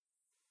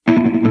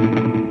Welcome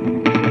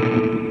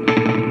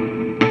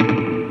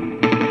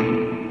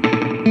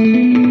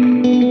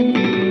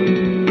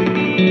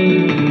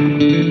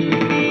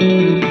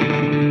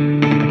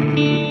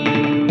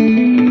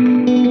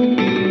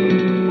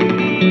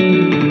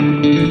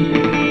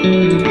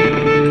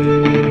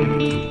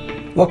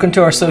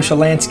to our social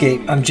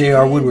landscape. I'm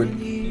J.R. Woodward.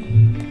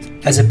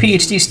 As a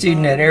PhD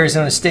student at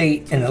Arizona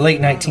State in the late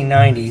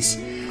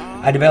 1990s,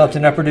 I developed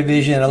an upper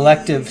division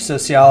elective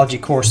sociology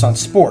course on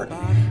sport,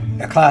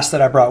 a class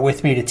that I brought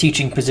with me to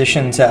teaching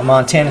positions at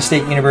Montana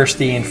State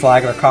University and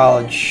Flagler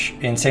College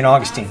in St.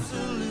 Augustine.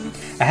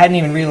 I hadn't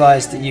even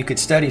realized that you could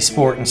study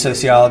sport in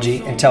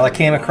sociology until I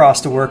came across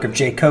the work of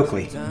Jay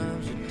Coakley.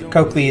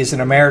 Coakley is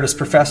an emeritus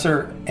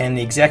professor and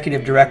the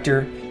executive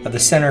director of the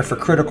Center for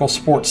Critical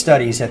Sport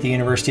Studies at the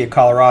University of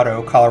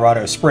Colorado,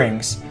 Colorado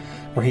Springs,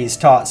 where he has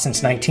taught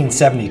since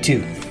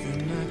 1972.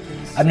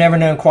 I've never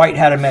known quite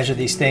how to measure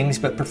these things,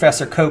 but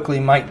Professor Coakley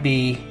might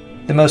be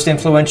the most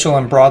influential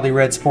and broadly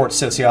read sports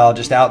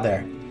sociologist out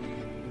there.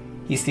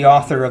 He's the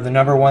author of the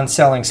 #1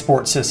 selling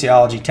sports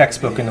sociology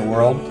textbook in the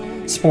world,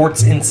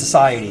 Sports in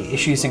Society,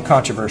 Issues and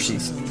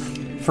Controversies,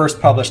 first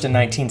published in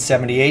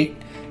 1978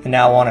 and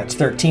now on its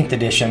 13th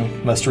edition,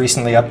 most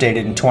recently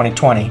updated in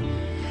 2020,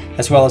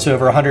 as well as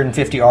over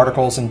 150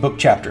 articles and book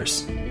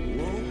chapters.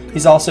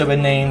 He's also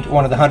been named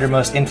one of the 100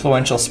 most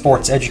influential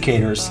sports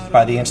educators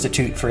by the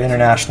Institute for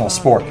International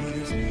Sport.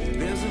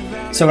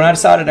 So when I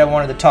decided I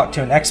wanted to talk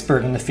to an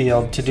expert in the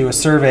field to do a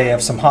survey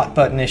of some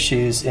hot-button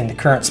issues in the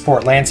current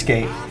sport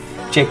landscape,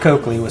 Jay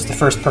Coakley was the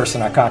first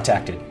person I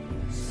contacted.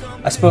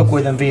 I spoke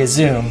with him via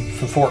Zoom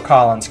from Fort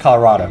Collins,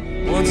 Colorado.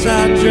 Once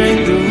I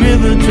drank the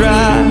river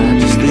dry,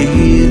 just to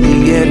hear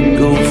the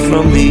echo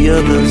from the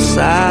other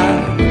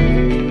side.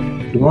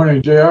 Good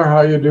morning, JR.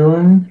 How you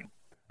doing?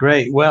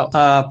 Great. Well,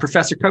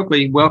 Professor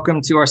Coakley,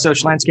 welcome to our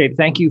social landscape.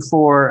 Thank you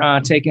for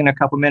taking a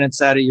couple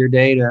minutes out of your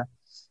day to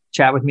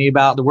chat with me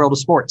about the world of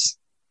sports.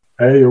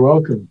 Hey, you're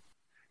welcome.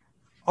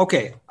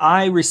 Okay.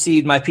 I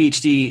received my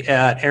PhD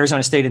at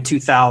Arizona State in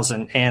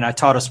 2000, and I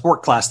taught a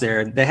sport class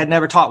there. They had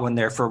never taught one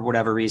there for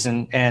whatever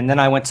reason. And then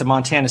I went to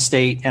Montana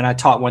State, and I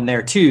taught one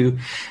there too.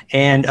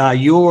 And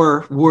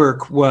your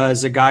work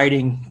was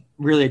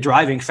really a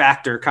driving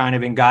factor kind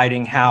of in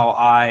guiding how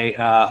I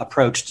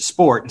approached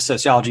sport and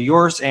sociology,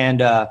 yours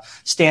and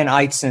Stan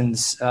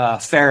Eitzon's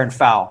Fair and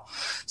Foul.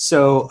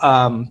 So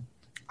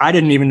I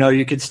didn't even know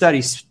you could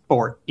study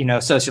sport,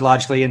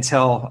 sociologically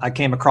until I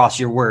came across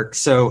your work.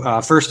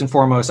 So first and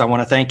foremost, I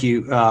want to thank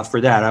you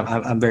for that.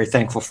 I'm very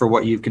thankful for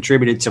what you've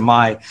contributed to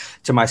my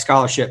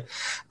scholarship.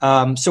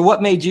 So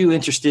what made you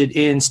interested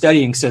in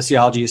studying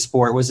sociology of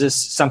sport? Was this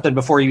something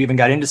before you even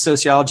got into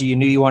sociology you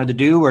knew you wanted to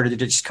do, or did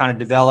it just kind of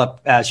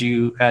develop as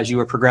you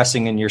were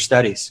progressing in your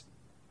studies?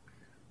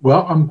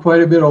 Well, I'm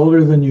quite a bit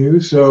older than you.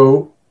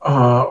 So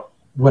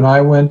when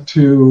I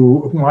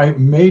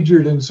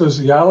majored in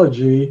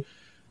sociology,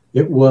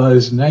 it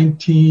was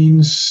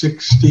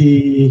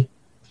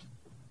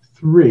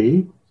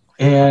 1963,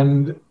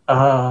 and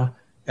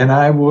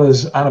I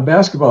was on a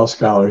basketball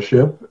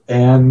scholarship,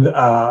 and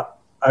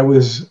I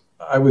was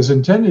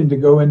intending to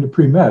go into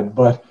pre-med,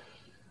 but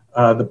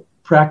the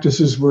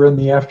practices were in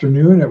the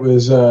afternoon. It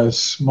was a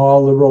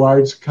small liberal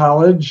arts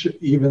college,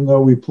 even though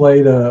we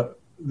played the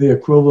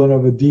equivalent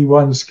of a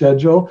D1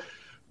 schedule,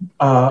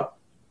 and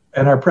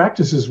our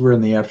practices were in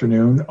the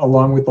afternoon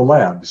along with the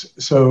labs.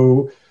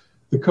 So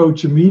the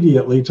coach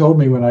immediately told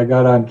me when I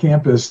got on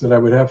campus that I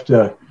would have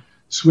to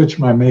switch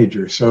my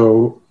major.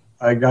 So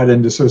I got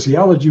into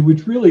sociology,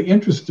 which really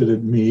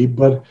interested me,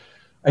 but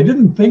I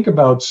didn't think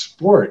about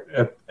sport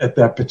at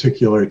that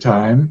particular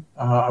time.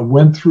 I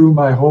went through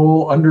my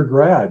whole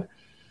undergrad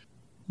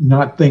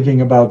not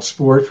thinking about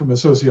sport from a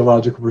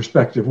sociological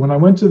perspective. When I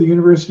went to the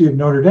University of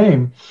Notre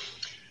Dame,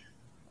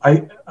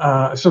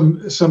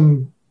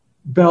 some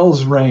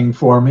bells rang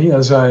for me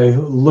as I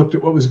looked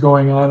at what was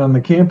going on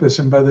the campus.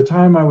 And by the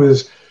time I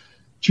was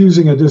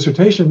choosing a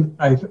dissertation,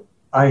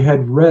 I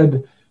had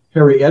read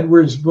Harry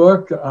Edwards'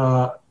 book,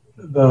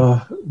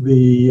 the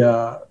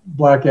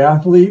Black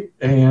Athlete,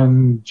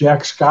 and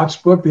Jack Scott's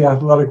book, The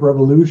Athletic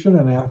Revolution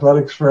and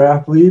Athletics for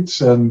Athletes.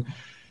 And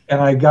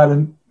I got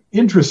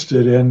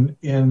interested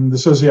in the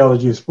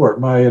sociology of sport.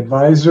 My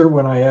advisor,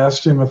 when I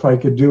asked him if I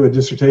could do a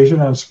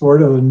dissertation on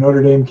sport at the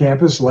Notre Dame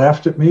campus,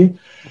 laughed at me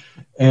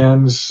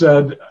and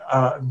said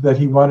that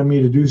he wanted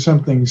me to do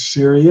something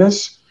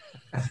serious,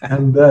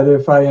 and that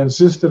if I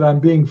insisted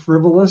on being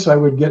frivolous, I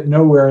would get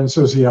nowhere in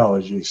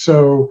sociology.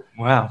 So,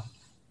 wow.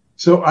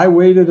 So I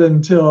waited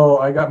until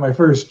I got my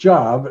first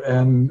job,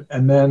 and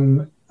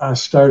then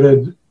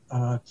started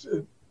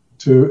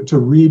to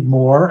read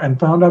more, and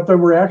found out there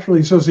were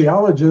actually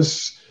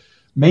sociologists,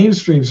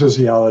 mainstream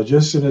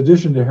sociologists, in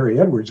addition to Harry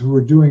Edwards, who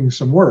were doing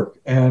some work.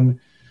 And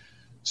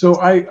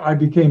so I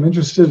became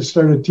interested,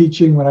 started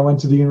teaching when I went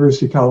to the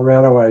University of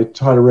Colorado. I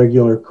taught a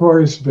regular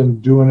course, been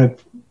doing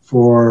it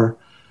for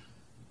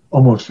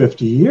almost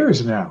 50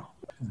 years now.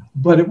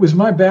 But it was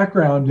my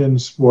background in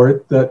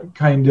sport that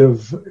kind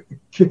of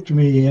kicked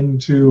me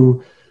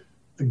into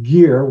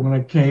gear when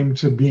it came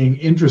to being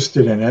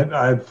interested in it.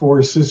 I had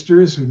four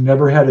sisters who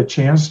never had a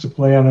chance to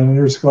play on an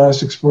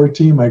interscholastic sport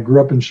team. I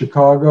grew up in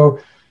Chicago,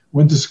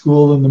 went to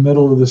school in the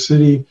middle of the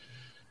city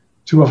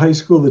to a high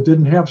school that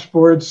didn't have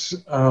sports.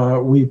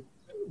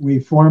 We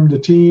formed a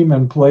team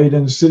and played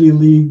in city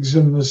leagues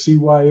and the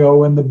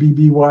CYO and the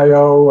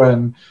BBYO.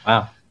 And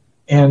wow.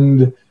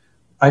 And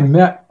I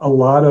met a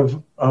lot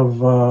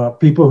of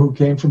people who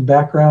came from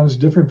backgrounds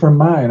different from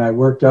mine. I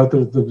worked out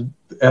at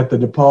the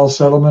DePaul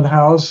Settlement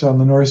House on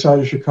the north side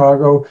of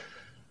Chicago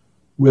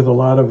with a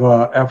lot of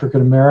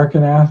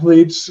African-American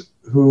athletes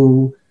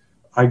who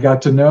I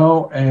got to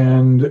know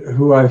and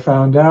who I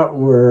found out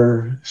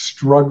were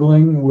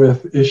struggling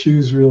with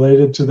issues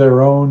related to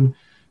their own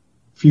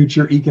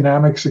future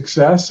economic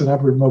success and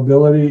upward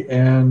mobility.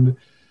 And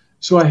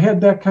so I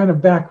had that kind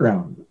of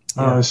background.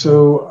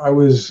 So I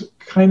was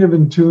kind of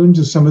in tune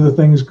to some of the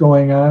things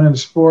going on in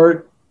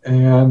sport,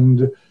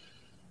 and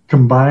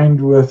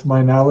combined with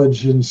my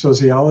knowledge in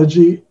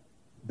sociology,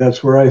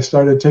 that's where I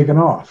started taking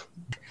off.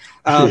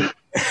 And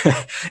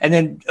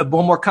then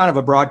one more kind of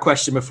a broad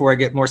question before I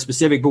get more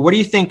specific, but what do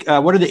you think,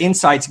 what are the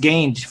insights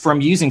gained from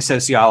using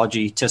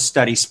sociology to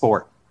study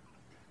sport?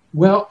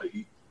 Well,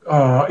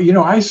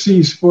 I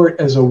see sport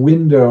as a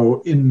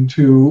window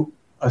into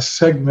a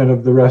segment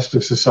of the rest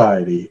of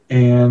society.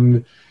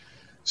 And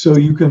so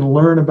you can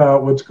learn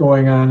about what's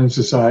going on in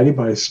society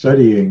by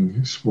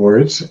studying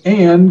sports,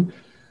 and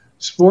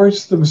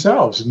sports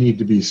themselves need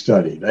to be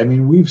studied. I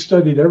mean, we've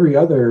studied every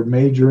other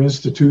major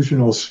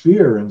institutional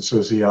sphere in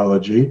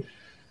sociology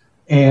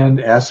and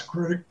asked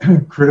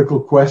critical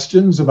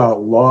questions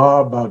about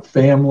law, about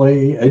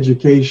family,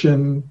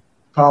 education,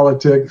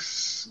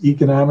 politics,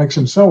 economics,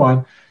 and so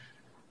on.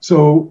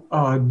 So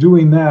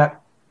doing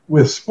that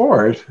with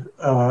sport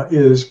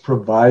is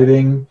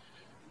providing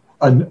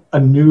a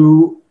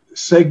new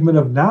segment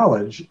of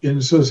knowledge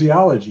in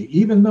sociology,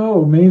 even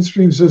though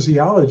mainstream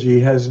sociology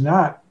has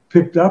not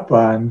picked up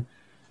on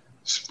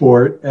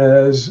sport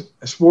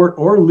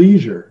or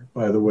leisure,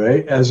 by the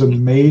way, as a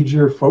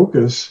major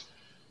focus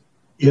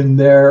in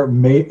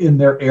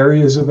their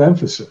areas of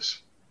emphasis.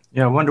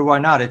 Yeah, I wonder why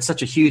not. It's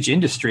such a huge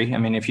industry. I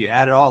mean, if you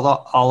add it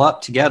all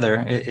up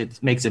together,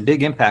 it makes a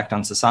big impact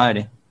on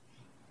society.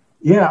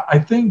 Yeah, I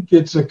think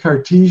it's a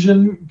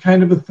Cartesian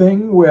kind of a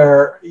thing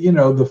where,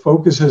 the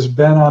focus has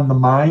been on the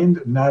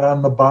mind, not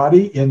on the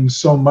body in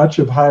so much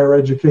of higher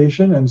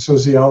education, and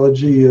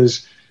sociology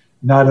is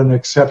not an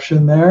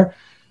exception there.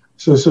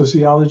 So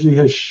sociology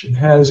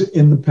has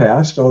in the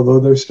past, although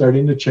they're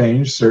starting to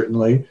change,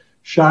 certainly,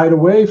 shied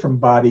away from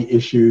body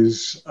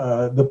issues,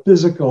 the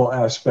physical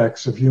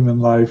aspects of human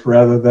life,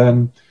 rather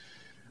than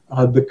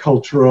the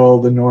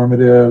cultural, the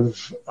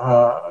normative,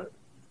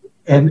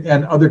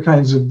 and other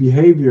kinds of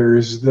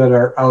behaviors that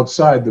are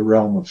outside the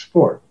realm of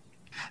sport.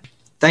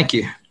 Thank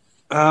you.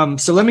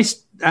 So let me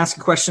ask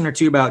a question or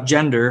two about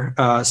gender,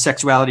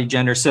 sexuality,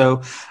 gender.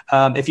 So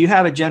if you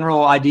have a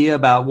general idea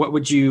about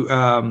what do you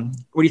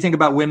think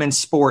about women's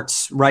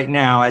sports right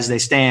now as they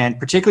stand,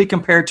 particularly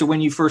compared to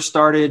when you first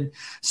started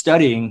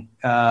studying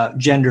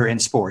gender in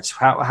sports?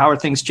 How are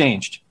things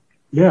changed?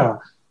 Yeah.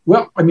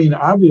 Well, I mean,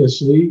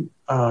 obviously,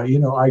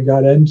 I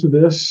got into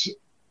this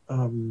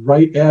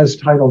right as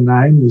Title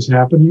IX was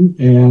happening,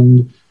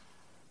 and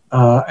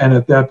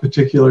at that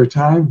particular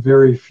time,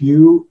 very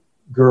few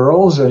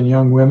girls and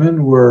young women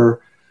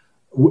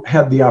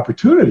had the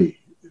opportunity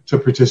to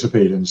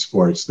participate in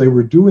sports. They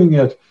were doing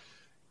it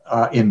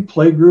in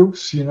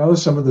playgroups.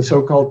 Some of the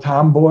so-called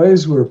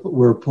tomboys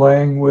were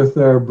playing with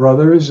their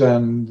brothers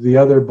and the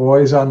other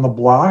boys on the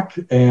block,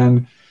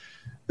 and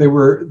they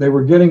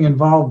were getting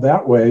involved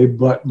that way.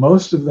 But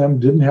most of them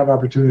didn't have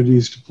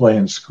opportunities to play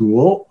in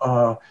school.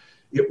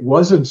 It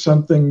wasn't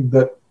something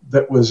that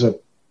was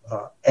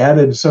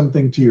added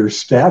something to your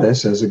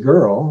status as a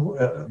girl,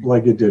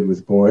 like it did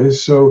with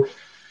boys. So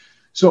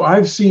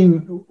I've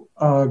seen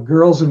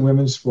girls in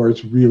women's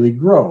sports really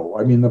grow.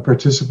 I mean, the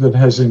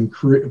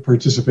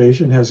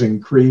participation has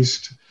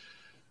increased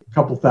a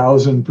couple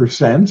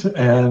thousand%,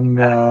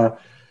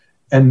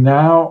 and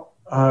now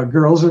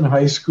girls in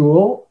high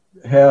school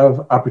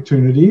have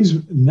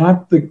opportunities,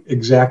 not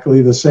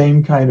exactly the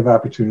same kind of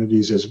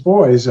opportunities as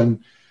boys,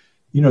 and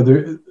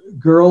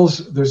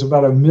there's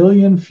about 1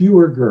 million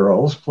fewer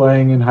girls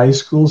playing in high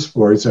school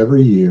sports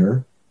every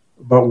year,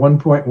 about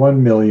 1.1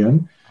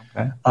 million,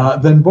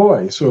 than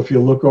boys. So if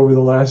you look over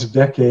the last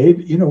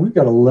decade, we've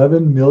got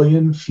 11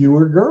 million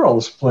fewer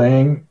girls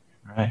playing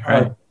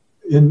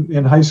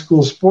in high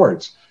school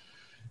sports.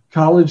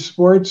 College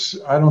sports,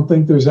 I don't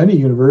think there's any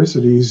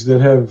universities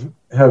that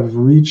have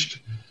reached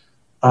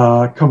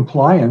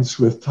compliance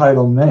with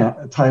Title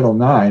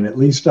IX, at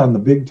least on the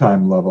big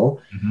time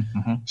level. Mm-hmm,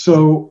 mm-hmm.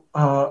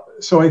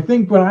 So I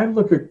think when I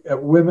look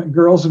at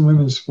girls and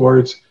women's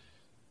sports,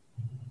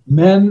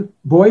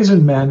 boys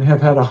and men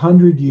have had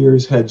 100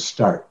 years head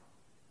start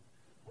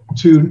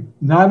to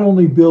not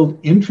only build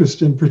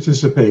interest in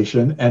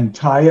participation and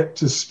tie it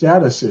to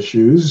status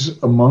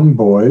issues among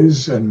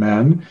boys and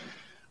men,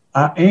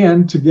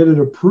 and to get it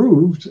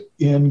approved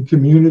in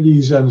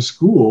communities and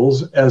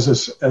schools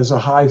as a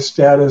high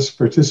status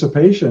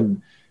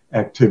participation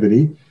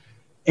activity.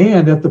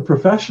 And at the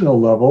professional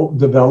level,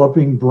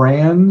 developing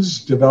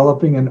brands,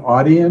 developing an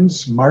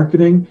audience,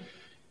 marketing.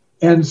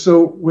 And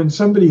so when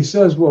somebody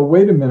says, well,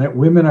 wait a minute,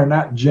 women are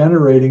not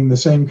generating the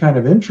same kind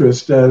of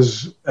interest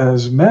as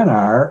men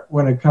are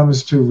when it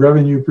comes to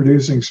revenue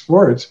producing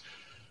sports,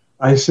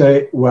 I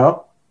say,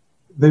 well,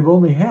 they've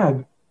only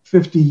had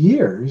 50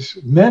 years.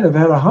 Men have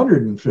had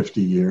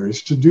 150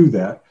 years to do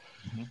that.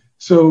 Mm-hmm.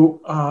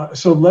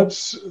 So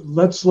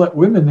let's let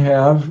women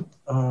have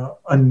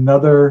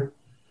another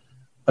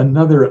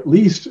at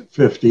least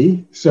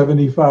 50,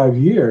 75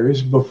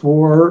 years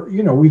before,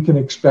 we can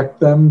expect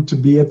them to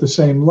be at the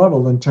same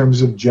level in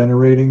terms of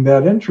generating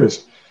that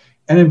interest.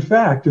 And in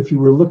fact, if you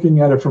were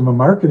looking at it from a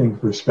marketing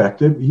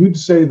perspective, you'd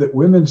say that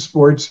women's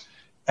sports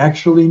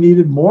actually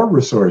needed more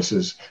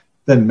resources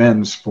than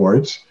men's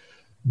sports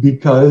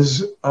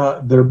because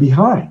they're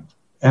behind.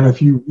 And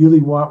if you really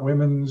want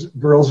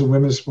girls and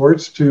women's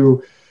sports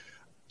to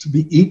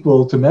be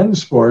equal to men's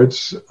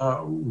sports,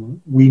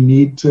 we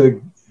need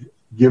to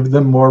give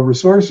them more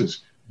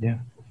resources. Yeah.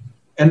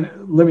 And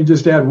let me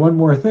just add one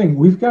more thing.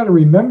 We've got to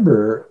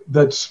remember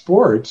that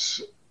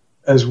sports,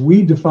 as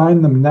we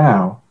define them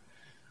now,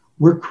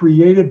 were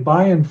created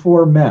by and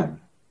for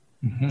men.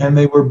 Mm-hmm. And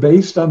they were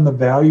based on the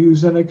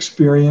values and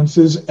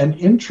experiences and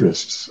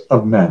interests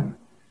of men.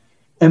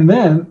 And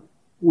then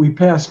we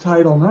passed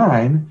Title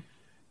IX,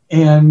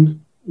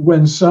 and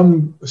when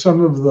some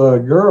of the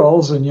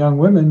girls and young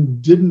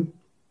women didn't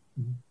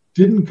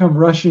come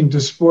rushing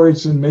to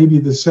sports in maybe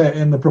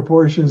in the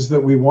proportions that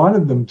we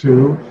wanted them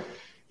to,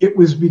 it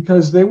was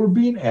because they were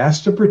being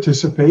asked to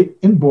participate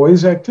in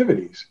boys'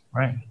 activities.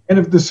 Right. And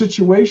if the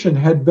situation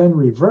had been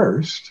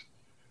reversed,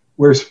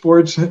 where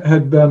sports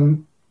had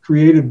been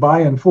created by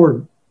and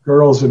for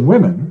girls and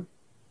women,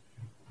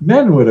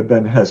 men would have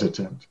been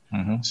hesitant.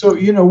 Mm-hmm. So,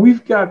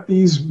 we've got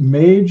these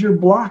major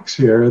blocks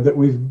here that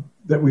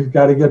we've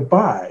got to get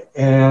by.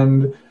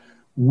 And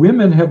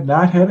women have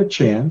not had a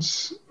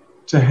chance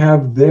to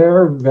have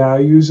their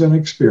values and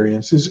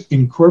experiences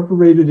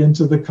incorporated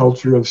into the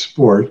culture of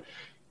sport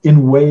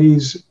in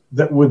ways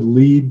that would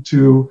lead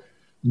to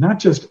not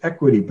just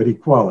equity, but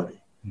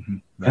equality. Mm-hmm.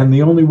 Right. And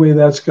the only way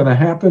that's going to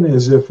happen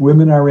is if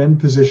women are in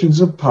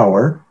positions of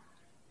power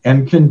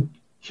and can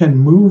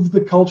move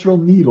the cultural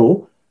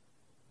needle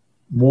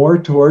more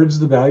towards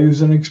the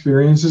values and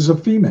experiences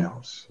of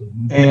females.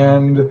 Mm-hmm.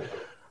 And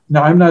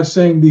now I'm not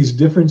saying these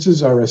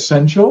differences are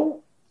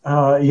essential,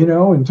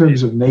 in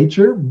terms of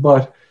nature,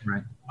 but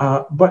right.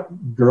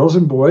 But girls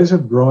and boys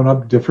have grown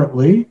up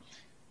differently,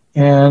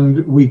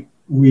 and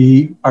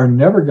we are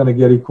never going to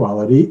get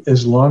equality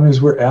as long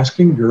as we're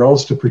asking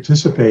girls to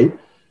participate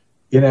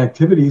in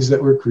activities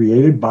that were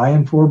created by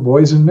and for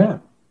boys and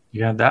men.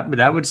 Yeah,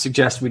 that would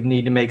suggest we'd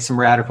need to make some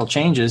radical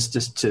changes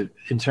just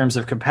in terms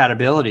of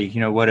compatibility.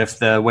 What if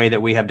the way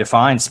that we have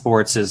defined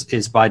sports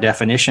is by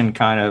definition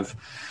kind of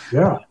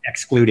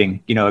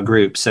excluding, a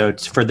group? So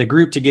it's for the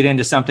group to get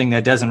into something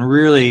that doesn't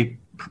really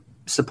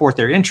support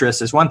their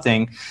interests is one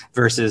thing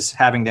versus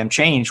having them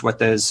change what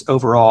those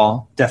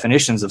overall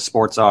definitions of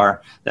sports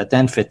are that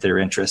then fit their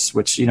interests,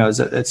 which,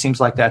 it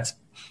seems like that's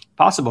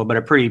possible, but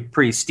a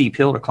pretty steep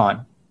hill to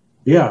climb.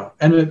 Yeah.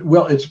 And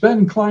it's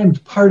been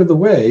climbed part of the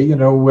way,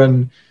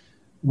 when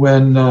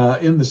in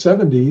the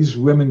 70s,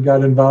 women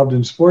got involved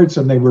in sports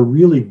and they were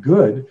really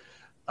good.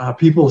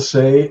 People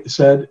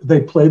said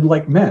they played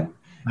like men.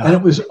 And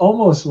it was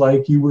almost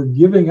like you were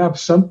giving up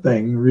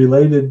something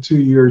related to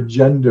your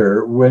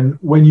gender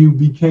when you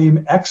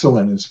became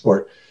excellent in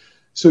sport.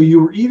 So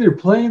you were either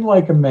playing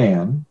like a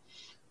man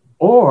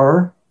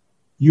or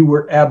you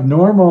were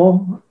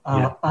abnormal,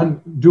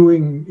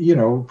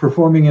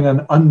 performing in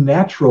an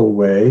unnatural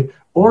way,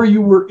 or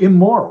you were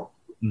immoral,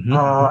 mm-hmm.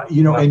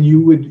 And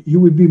you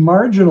would be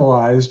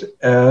marginalized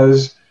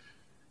as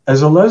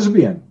a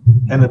lesbian.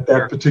 Mm-hmm. And at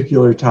that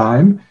particular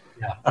time,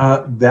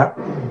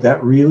 that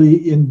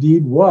really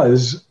indeed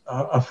was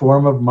a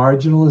form of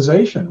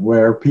marginalization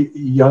where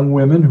young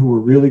women who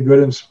were really good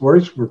in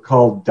sports were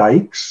called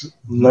dykes,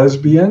 mm-hmm.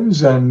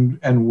 lesbians,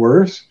 and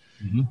worse.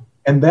 Mm-hmm.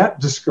 And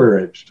that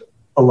discouraged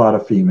a lot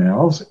of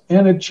females,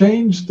 and it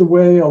changed the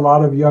way a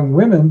lot of young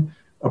women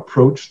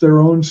approached their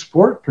own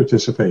sport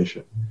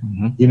participation.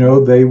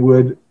 Mm-hmm. They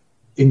would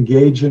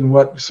engage in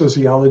what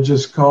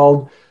sociologists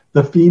called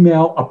the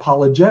female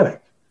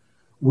apologetic,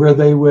 where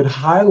they would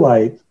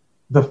highlight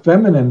the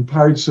feminine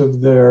parts of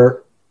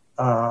their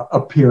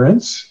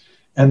appearance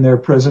and their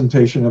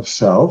presentation of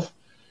self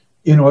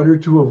in order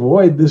to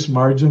avoid this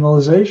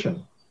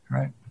marginalization.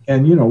 Right.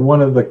 And,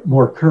 one of the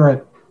more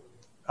current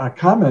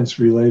comments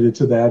related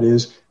to that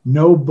is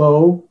no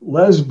bow,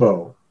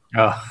 lesbo.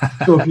 Oh.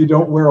 So if you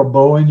don't wear a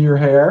bow in your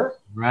hair,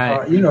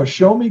 right.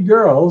 Show me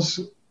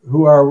girls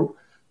who are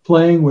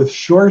playing with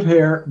short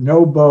hair,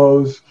 no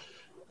bows,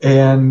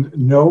 and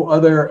no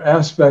other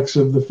aspects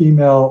of the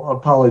female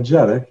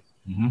apologetic.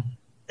 Mm-hmm.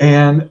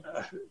 And,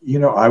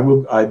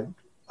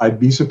 I'd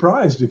be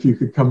surprised if you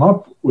could come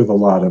up with a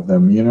lot of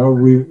them.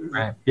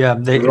 Right. Yeah,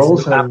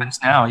 it happens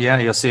now. Yeah,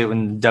 you'll see it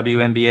in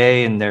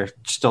WNBA, and they're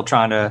still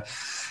trying to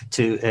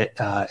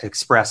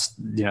express,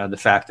 the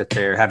fact that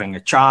they're having a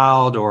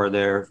child, or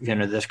they're,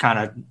 this kind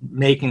of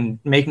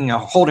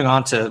holding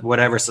on to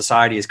whatever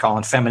society is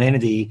calling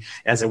femininity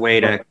as a way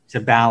to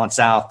balance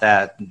out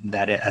that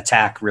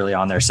attack really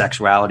on their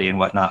sexuality and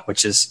whatnot,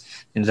 which is,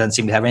 it doesn't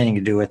seem to have anything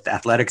to do with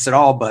athletics at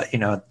all. But,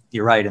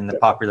 you're right. In the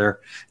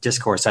popular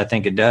discourse, I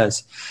think it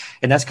does.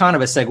 And that's kind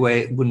of a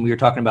segue when we were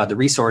talking about the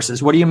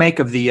resources. What do you make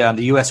of the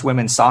U.S.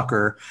 women's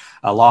soccer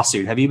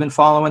lawsuit? Have you been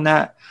following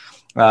that?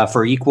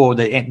 For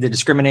the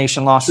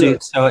discrimination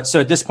lawsuit. Sure.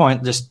 So at this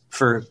point, just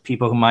for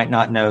people who might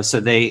not know, so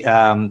they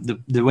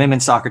the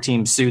women's soccer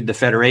team sued the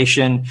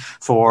federation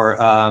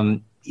for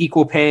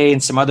equal pay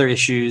and some other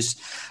issues.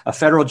 A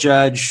federal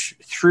judge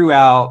threw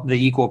out the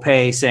equal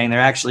pay, saying they're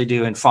actually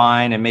doing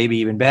fine and maybe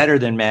even better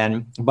than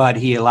men, but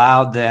he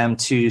allowed them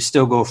to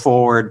still go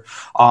forward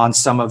on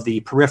some of the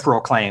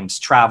peripheral claims,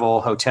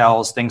 travel,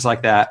 hotels, things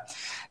like that.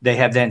 They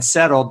have then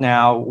settled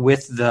now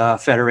with the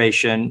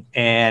federation,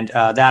 and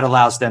that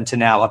allows them to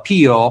now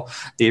appeal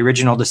the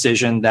original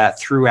decision that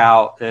threw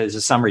out, as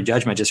a summary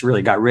judgment, just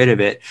really got rid of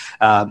it,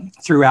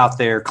 threw out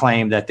their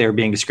claim that they're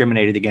being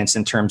discriminated against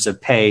in terms of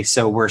pay.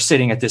 So we're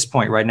sitting at this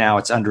point right now,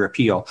 it's under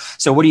appeal.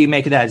 So what do you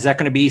make of that? Is that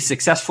going to be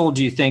successful?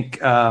 Do you think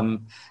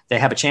they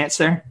have a chance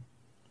there?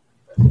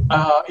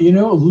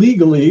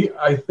 Legally,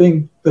 I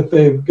think that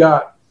they've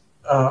got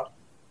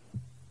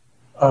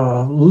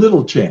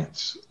little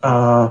chance.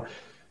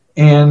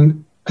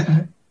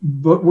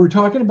 But we're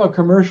talking about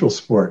commercial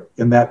sport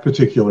in that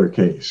particular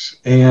case,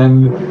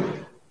 and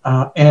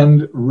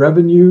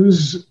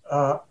revenues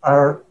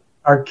are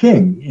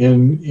king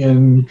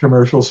in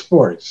commercial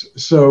sports.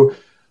 So,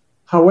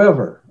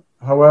 however,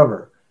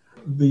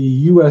 the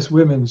U.S.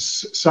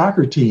 women's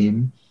soccer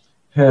team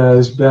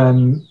has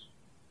been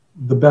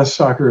the best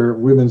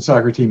women's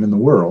soccer team in the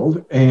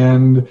world,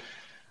 and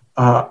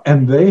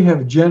they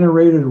have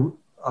generated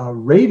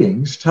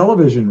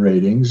television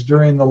ratings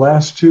during the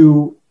last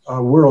two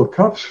World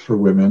Cups for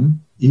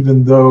women,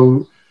 even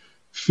though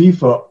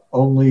FIFA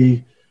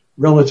only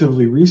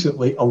relatively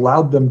recently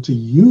allowed them to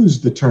use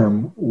the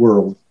term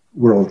World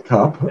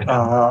Cup,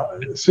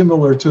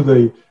 similar to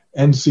the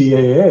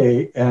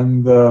NCAA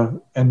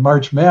and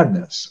March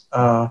Madness,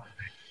 where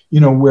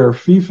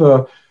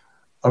FIFA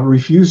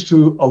refused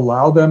to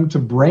allow them to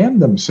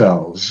brand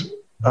themselves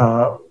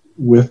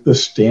with the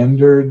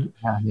standard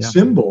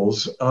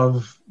symbols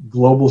of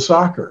global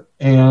soccer.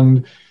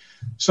 And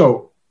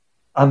so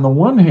on the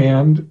one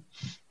hand,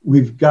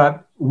 we've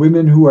got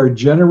women who are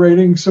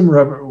generating some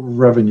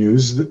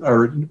revenues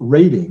or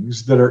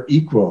ratings that are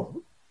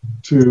equal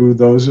to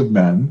those of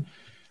men.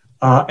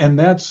 And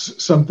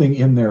that's something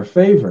in their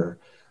favor,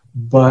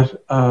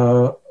 but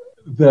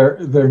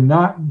they're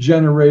not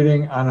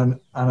generating on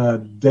a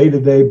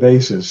day-to-day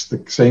basis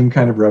the same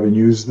kind of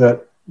revenues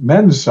that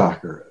men's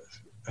soccer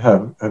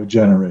have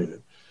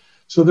generated.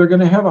 So they're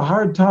going to have a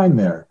hard time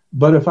there.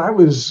 But if I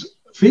was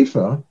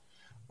FIFA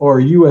or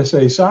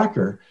USA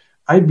Soccer,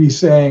 I'd be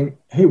saying,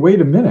 hey,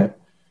 wait a minute.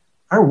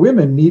 Our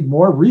women need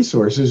more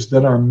resources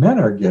than our men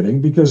are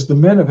getting because the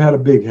men have had a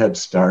big head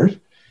start.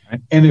 Right.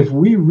 And if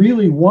we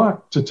really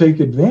want to take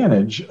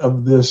advantage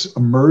of this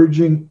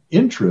emerging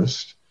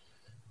interest,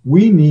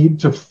 we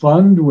need to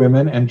fund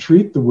women and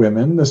treat the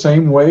women the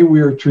same way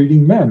we are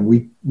treating men.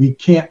 We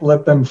can't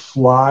let them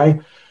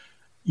fly,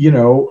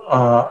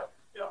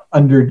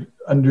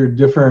 under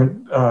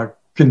different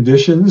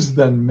conditions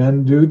than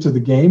men do to the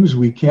games.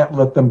 We can't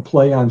let them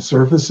play on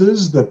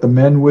surfaces that the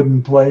men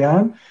wouldn't play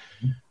on.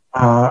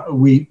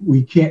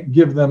 We can't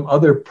give them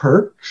other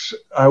perks.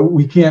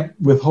 We can't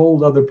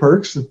withhold other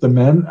perks that the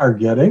men are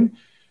getting.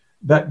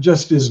 That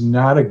just is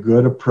not a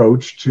good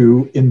approach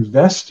to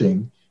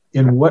investing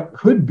in what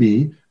could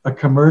be a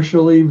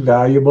commercially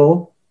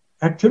valuable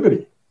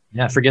activity.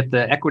 Yeah, forget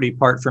the equity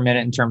part for a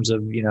minute in terms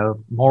of,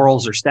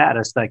 morals or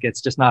status. Like, it's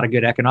just not a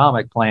good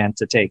economic plan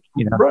to take,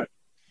 Right.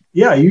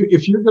 Yeah,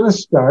 if you're going to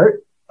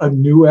start a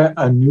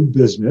new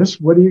business,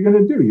 what are you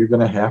going to do? You're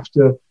going to have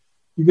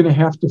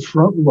to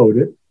front load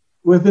it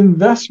with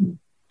investment.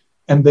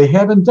 And they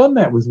haven't done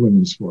that with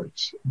women's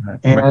sports. Right.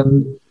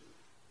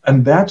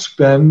 And that's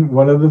been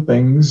one of the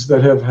things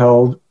that have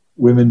held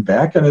women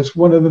back. And it's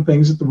one of the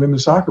things that the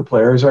women's soccer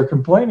players are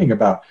complaining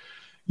about.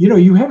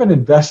 You haven't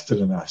invested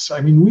in us. I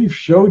mean, we've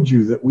showed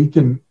you that we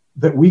can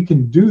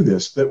do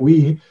this, that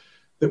we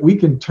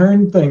can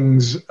turn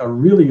things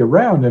really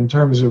around in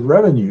terms of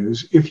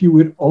revenues if you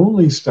would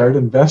only start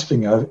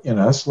investing in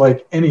us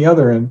like any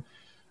other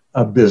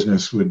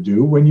business would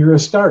do when you're a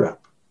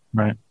startup.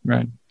 Right.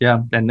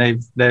 Yeah. And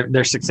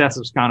their success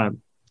has kind of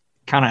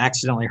kind of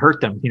accidentally hurt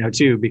them,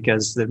 too,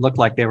 because it looked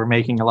like they were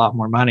making a lot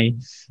more money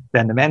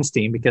than the men's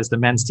team, because the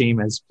men's team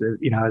has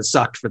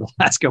sucked for the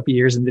last couple of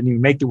years and didn't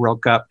even make the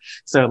World Cup.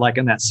 So like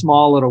in that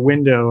small little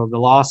window of the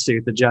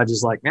lawsuit, the judge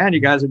is like, man, you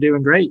guys are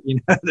doing great.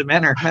 The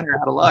men are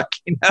out of luck.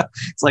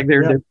 It's like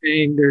they're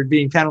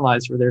being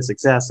penalized for their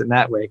success in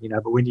that way,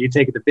 but when you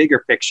take the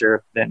bigger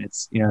picture, then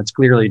it's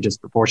clearly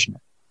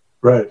disproportionate.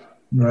 Right.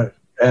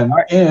 And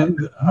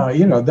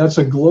that's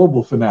a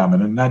global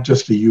phenomenon, not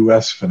just a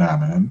U.S.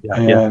 phenomenon.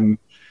 And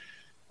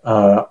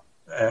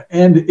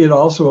it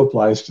also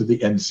applies to the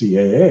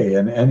NCAA.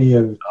 And any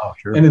of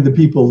the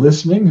people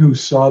listening who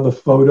saw the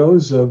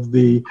photos of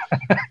the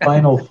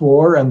Final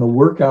Four and the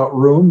workout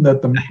room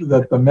that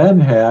the men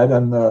had,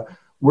 and the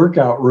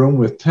workout room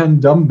with 10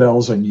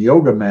 dumbbells and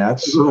yoga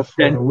mats for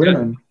the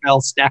women.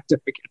 Dumbbells stacked up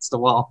against the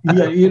wall.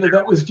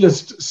 That was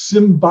just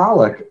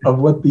symbolic of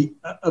what the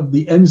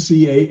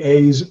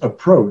NCAA's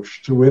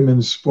approach to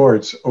women's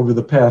sports over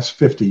the past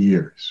 50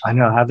 years. I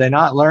know. Have they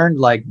not learned,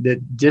 like, that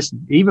just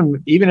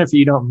even if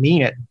you don't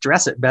mean it,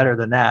 dress it better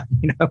than that?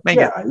 Make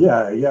it.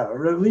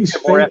 Or at least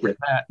fake it.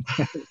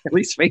 At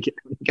least fake it.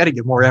 You got to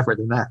give more effort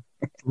than that.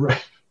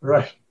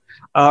 Right.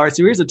 All right,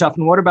 so here's a tough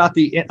one. What about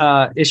the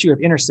issue of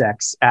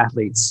intersex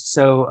athletes?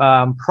 So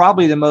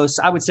probably the most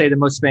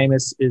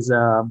famous is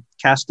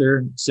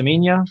Caster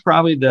Semenya,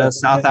 probably the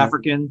South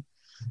African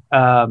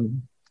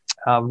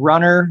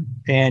runner.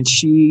 And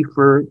she,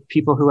 for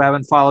people who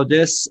haven't followed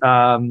this,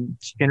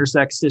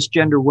 intersex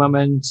cisgender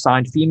woman,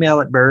 signed female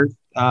at birth,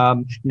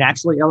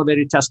 naturally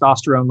elevated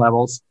testosterone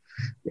levels.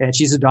 And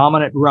she's a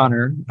dominant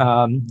runner.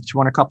 She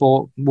won a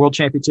couple world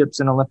championships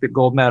and Olympic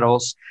gold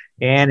medals.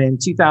 And in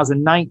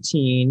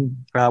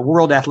 2019,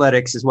 World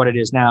Athletics is what it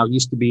is now. It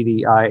used to be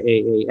the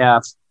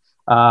IAAF.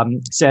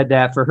 Said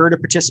that for her to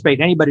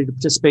participate, anybody to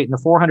participate in the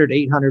 400,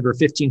 800, or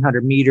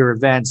 1500 meter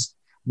events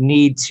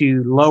need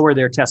to lower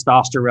their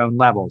testosterone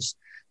levels.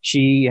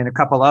 She and a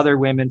couple other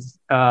women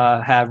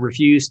have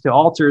refused to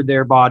alter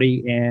their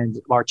body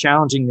and are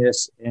challenging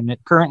this. And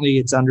currently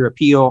it's under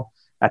appeal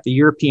at the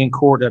European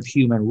Court of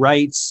Human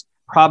Rights.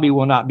 Probably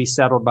will not be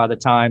settled by the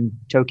time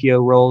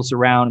Tokyo rolls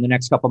around in the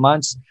next couple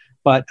months.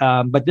 But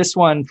this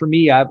one, for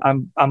me,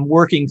 I'm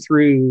working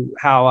through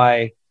how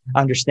I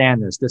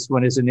understand this. This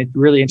one is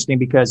really interesting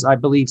because I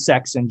believe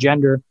sex and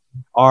gender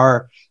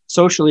are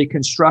socially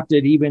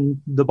constructed, even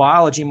the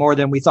biology more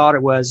than we thought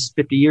it was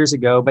 50 years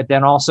ago. But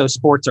then also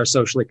sports are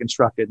socially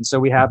constructed. And so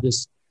we have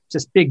this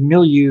just big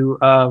milieu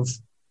of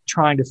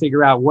trying to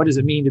figure out, what does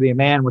it mean to be a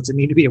man? What's it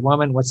mean to be a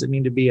woman? What's it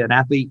mean to be an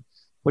athlete?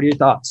 What are your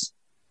thoughts?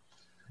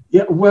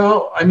 Yeah,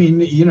 well, I mean,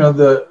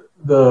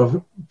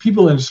 the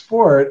people in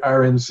sport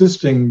are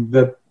insisting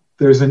that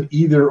there's an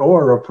either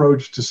or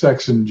approach to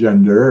sex and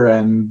gender,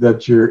 and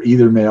that you're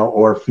either male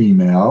or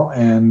female,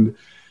 and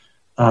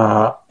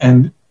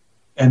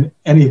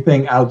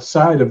anything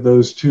outside of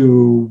those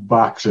two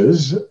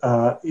boxes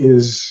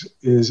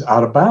is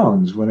out of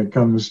bounds when it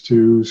comes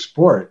to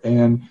sport.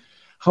 And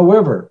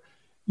however,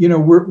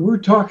 we're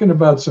talking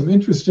about some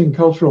interesting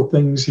cultural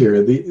things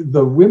here.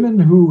 The women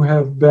who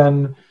have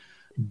been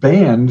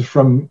banned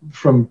from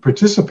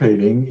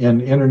participating in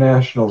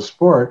international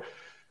sport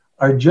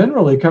are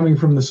generally coming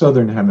from the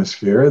Southern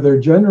Hemisphere. They're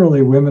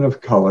generally women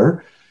of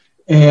color,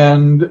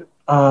 and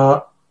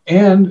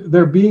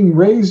they're being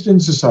raised in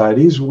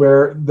societies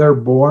where they're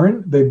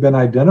born, they've been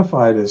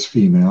identified as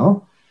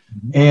female,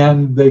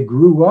 and they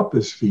grew up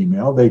as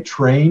female. They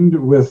trained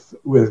with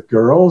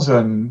girls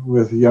and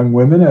with young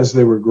women as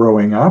they were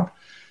growing up.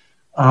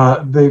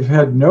 They've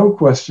had no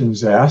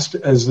questions asked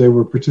as they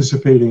were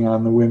participating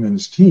on the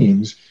women's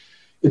teams.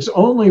 It's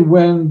only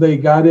when they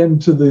got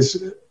into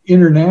this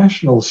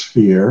international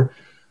sphere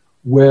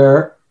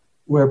where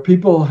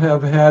people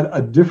have had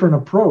a different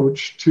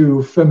approach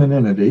to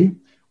femininity,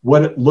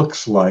 what it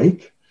looks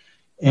like,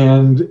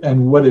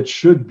 and what it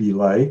should be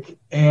like.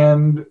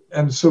 And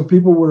so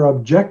people were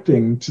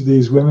objecting to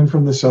these women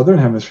from the Southern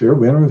Hemisphere,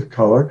 women of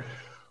color,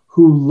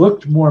 who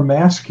looked more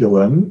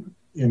masculine,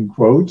 in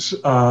quotes,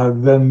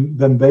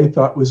 than they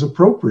thought was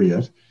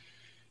appropriate.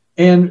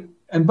 And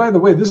by the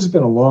way, this has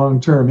been a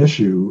long-term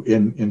issue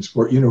in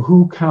sport.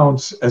 Who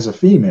counts as a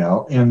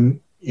female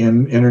in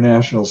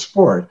international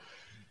sport?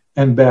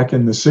 And back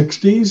in the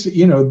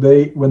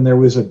 60s, when there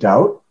was a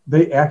doubt,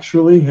 they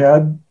actually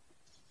had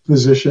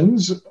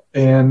physicians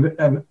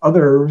and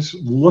others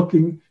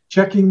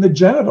checking the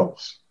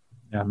genitals.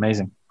 Yeah,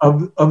 amazing.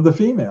 Of the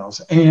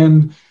females.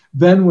 And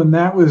then when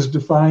that was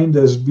defined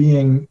as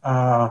being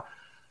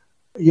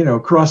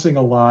crossing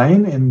a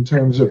line in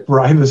terms of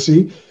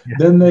privacy,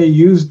 then they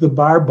used the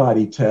bar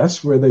body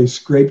test, where they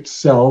scraped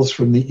cells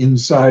from the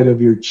inside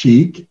of your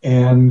cheek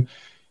and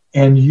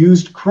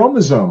used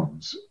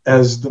chromosomes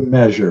as the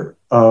measure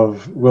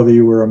of whether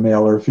you were a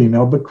male or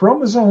female. But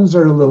chromosomes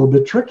are a little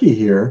bit tricky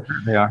here.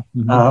 They are.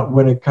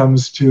 When it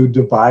comes to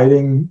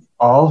dividing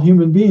all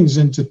human beings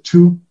into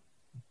two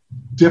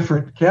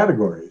different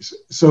categories.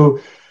 So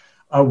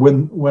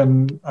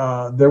when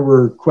there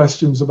were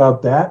questions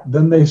about that,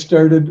 then they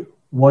started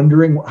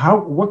wondering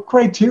what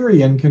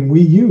criterion can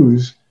we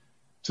use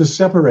to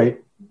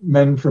separate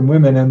men from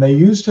women, and they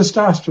use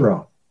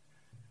testosterone.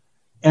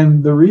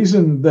 And the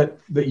reason that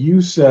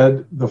you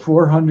said the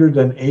 400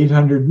 and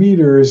 800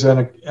 meters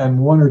and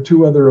one or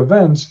two other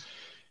events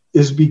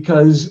is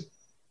because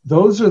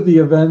those are the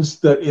events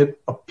that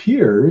it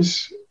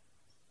appears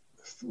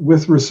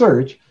with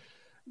research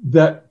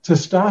that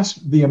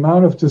the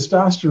amount of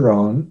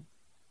testosterone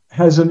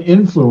has an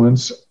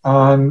influence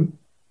on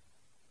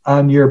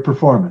your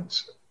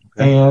performance.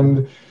 Okay.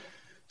 And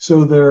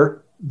so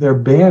they're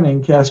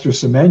banning Caster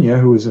Semenya,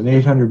 who was an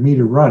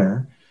 800-meter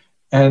runner.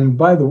 And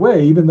by the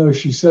way, even though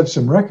she set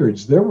some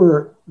records, there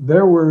were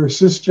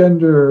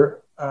cisgender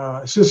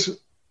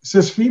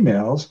cis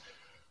females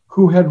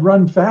who had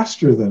run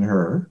faster than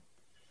her,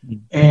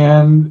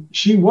 and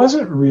she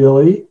wasn't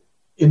really,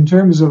 in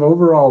terms of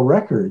overall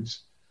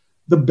records,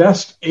 the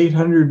best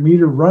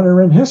 800-meter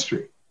runner in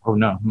history. Oh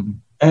no!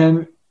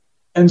 And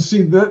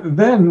see,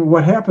 then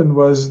what happened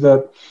was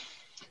that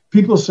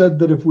people said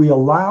that if we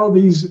allow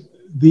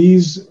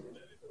these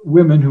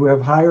women who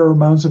have higher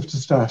amounts of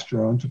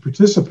testosterone to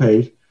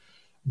participate,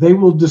 they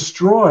will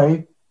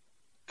destroy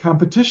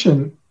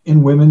competition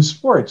in women's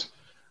sports.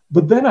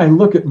 But then I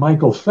look at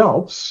Michael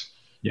Phelps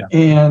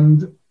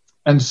and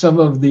some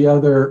of the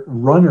other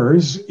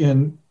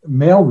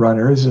male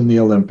runners in the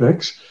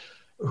Olympics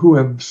who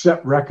have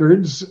set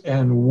records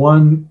and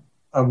won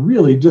a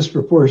really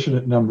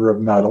disproportionate number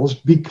of medals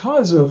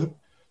because of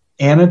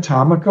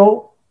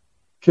anatomical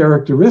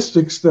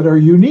characteristics that are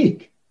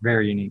unique.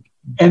 Very unique.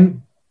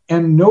 And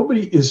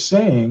nobody is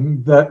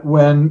saying that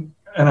and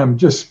I'm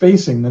just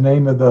spacing the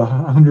name of the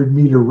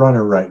 100-meter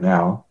runner right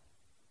now.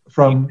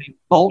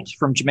 Bolt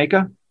from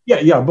Jamaica?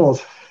 Yeah,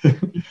 Bolt.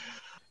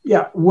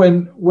 Yeah,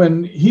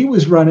 when he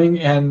was running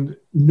and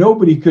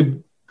nobody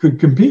could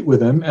compete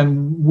with him,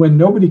 and when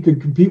nobody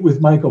could compete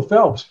with Michael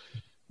Phelps,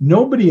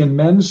 nobody in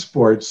men's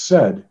sports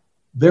said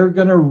they're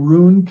going to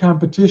ruin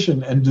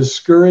competition and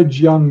discourage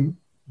young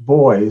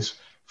boys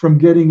from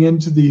getting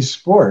into these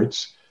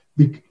sports,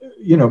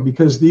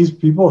 because these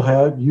people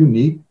had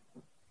unique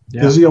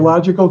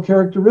physiological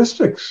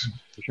characteristics.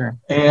 Sure.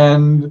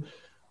 And,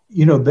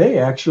 they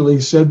actually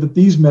said that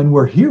these men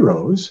were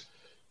heroes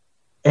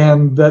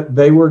and that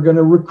they were going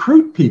to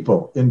recruit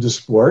people into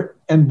sport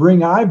and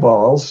bring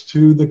eyeballs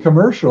to the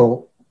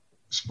commercial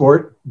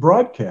sport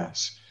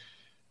broadcasts.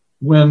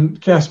 When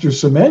Caster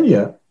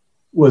Semenya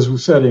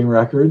was setting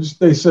records,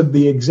 they said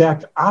the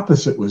exact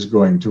opposite was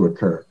going to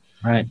occur.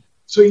 Right.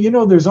 So,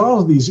 there's all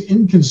of these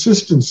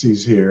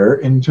inconsistencies here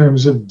in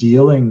terms of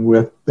dealing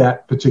with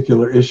that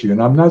particular issue.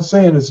 And I'm not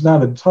saying it's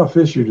not a tough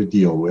issue to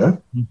deal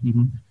with,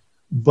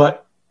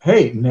 but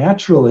hey,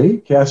 naturally,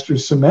 Caster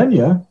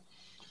Semenya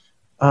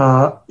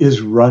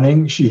is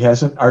running. She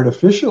hasn't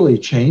artificially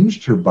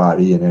changed her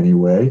body in any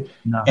way.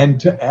 No. And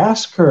to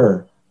ask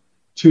her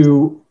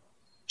to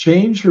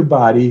change her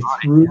body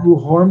through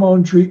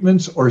hormone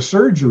treatments or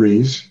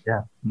surgeries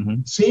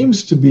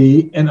seems to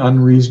be an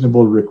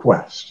unreasonable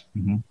request.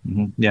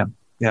 Yeah,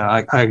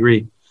 I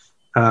agree.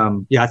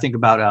 I think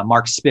about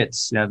Mark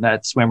Spitz,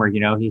 that swimmer.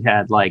 He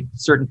had like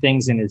certain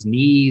things in his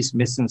knees,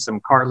 missing some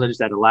cartilage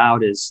that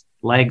allowed his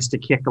legs to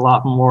kick a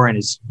lot more, and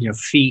his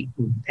feet,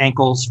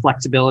 ankles,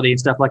 flexibility and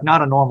stuff. Like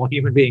not a normal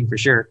human being for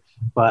sure,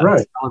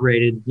 but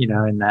celebrated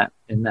in that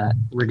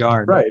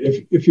regard. Right.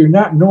 If you're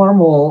not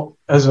normal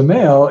as a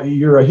male,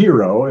 you're a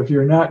hero. If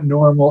you're not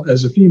normal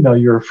as a female,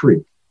 you're a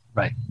freak.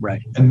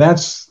 Right. And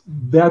that's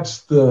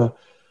the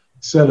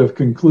set of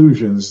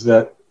conclusions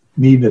that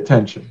need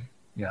attention.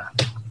 Yeah.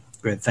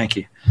 Good. Thank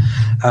you.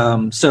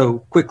 So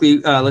quickly,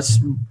 let's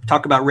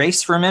talk about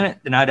race for a minute.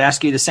 And I'd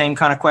ask you the same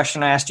kind of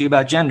question I asked you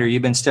about gender.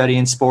 You've been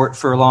studying sport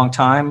for a long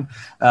time.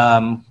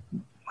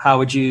 How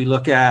would you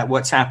look at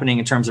what's happening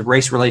in terms of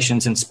race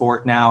relations in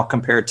sport now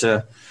compared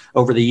to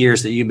over the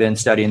years that you've been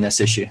studying this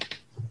issue?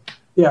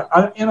 Yeah,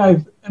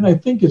 I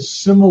think it's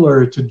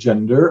similar to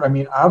gender. I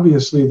mean,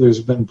 obviously,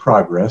 there's been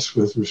progress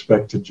with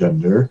respect to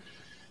gender.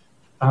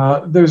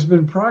 There's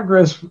been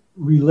progress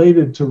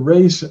related to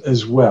race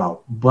as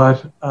well,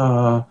 but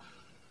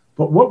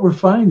what we're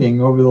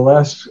finding over the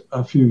last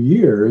few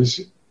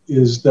years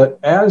is that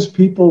as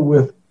people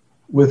with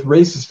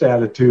racist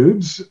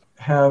attitudes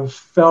have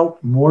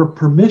felt more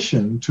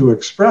permission to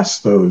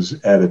express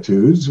those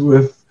attitudes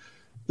with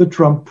the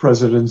Trump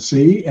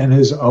presidency and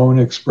his own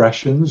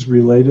expressions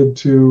related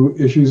to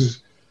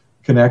issues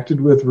connected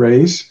with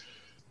race,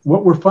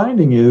 what we're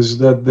finding is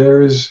that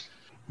there's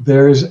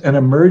an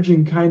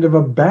emerging kind of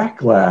a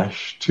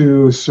backlash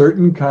to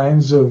certain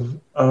kinds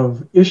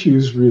of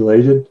issues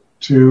related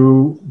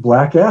to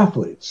Black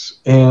athletes.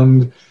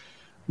 And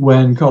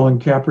when Colin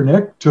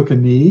Kaepernick took a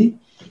knee,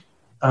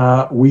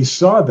 we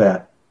saw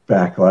that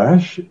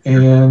backlash,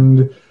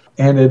 and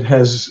it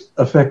has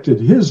affected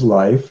his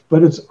life,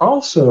 but it's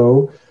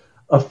also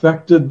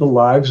affected the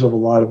lives of a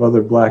lot of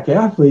other Black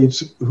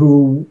athletes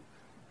who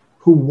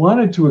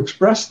wanted to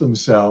express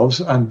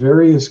themselves on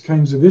various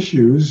kinds of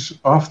issues,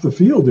 off the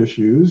field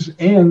issues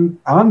and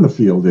on the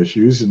field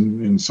issues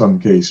in some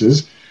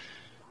cases,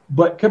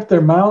 but kept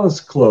their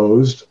mouths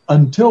closed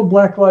until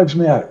Black Lives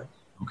Matter.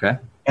 Okay.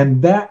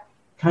 And that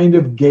kind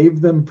of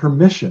gave them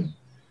permission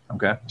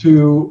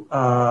to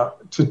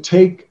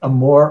take a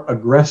more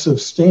aggressive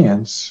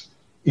stance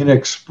in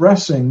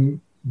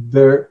expressing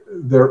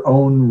their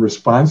own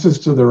responses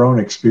to their own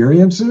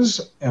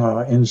experiences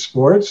in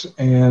sports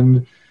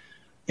and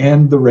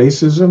the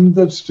racism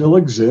that still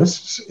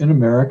exists in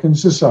American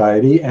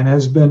society and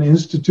has been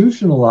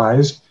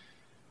institutionalized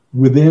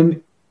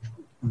within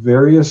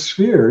various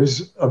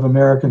spheres of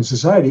American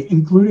society,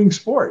 including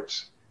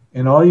sports.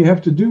 And all you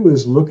have to do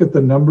is look at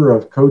the number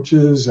of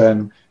coaches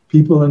and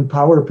people in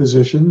power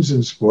positions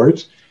in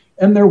sports,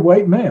 and they're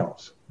white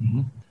males.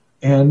 Mm-hmm.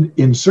 And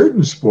in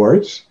certain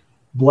sports,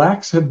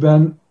 blacks have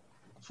been,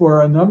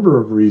 for a number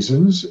of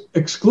reasons,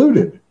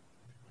 excluded,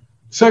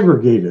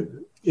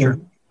 segregated,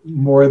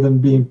 more than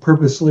being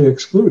purposely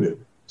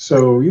excluded.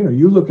 So,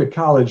 you look at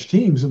college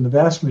teams, and the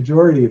vast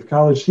majority of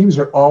college teams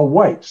are all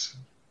whites.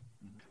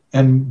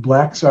 And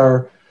blacks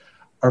are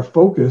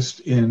focused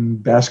in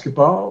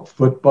basketball,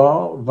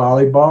 football,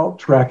 volleyball,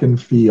 track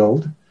and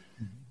field,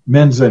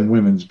 men's and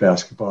women's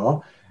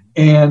basketball.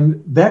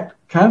 And that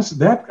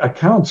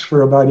accounts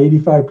for about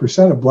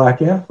 85% of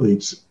black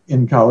athletes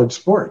in college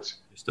sports.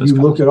 You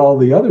look at all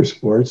the other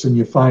sports and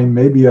you find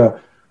maybe a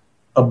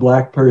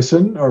black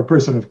person or a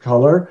person of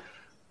color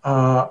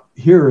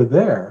here or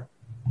there,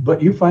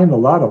 but you find a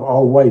lot of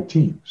all white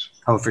teams.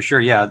 Oh, for sure.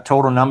 Yeah.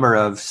 Total number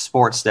of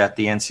sports that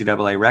the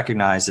NCAA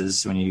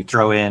recognizes, when you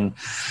throw in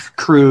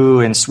crew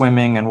and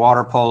swimming and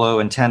water polo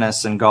and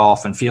tennis and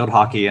golf and field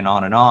hockey and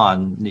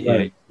on,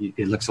 right.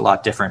 It looks a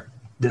lot different.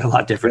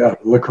 Yeah.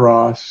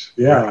 Lacrosse.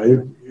 Yeah. Right.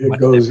 It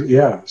goes. Different.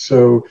 Yeah.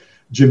 So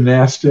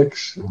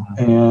gymnastics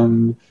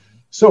and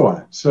so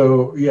on.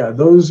 So yeah,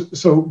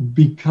 so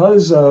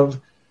because of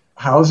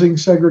housing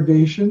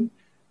segregation,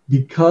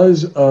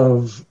 because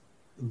of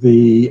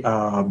the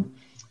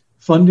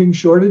funding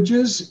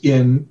shortages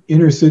in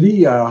inner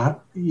city,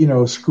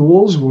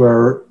 schools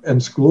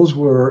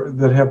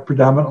that have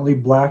predominantly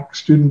black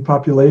student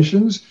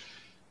populations,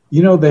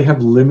 they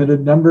have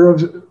limited number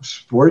of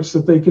sports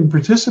that they can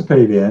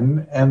participate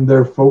in, and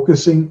they're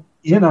focusing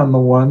in on the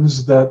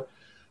ones that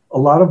a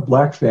lot of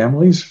black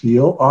families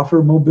feel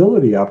offer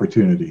mobility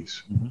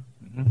opportunities.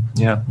 Mm-hmm.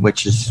 Yeah,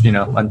 which is,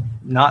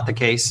 not the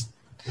case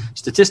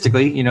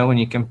statistically, when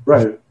you can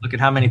look at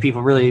how many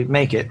people really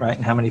make it, right,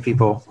 and how many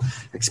people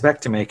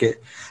expect to make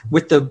it.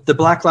 With the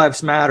Black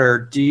Lives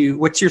Matter,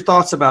 what's your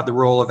thoughts about the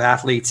role of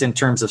athletes in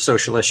terms of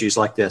social issues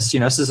like this?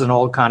 This is an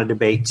old kind of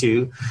debate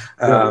too.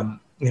 Do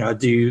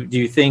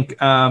you think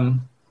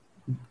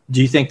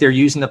they're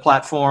using the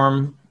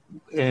platform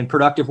in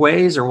productive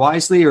ways or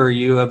wisely, or are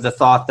you of the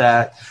thought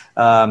that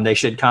they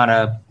should kind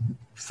of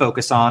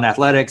focus on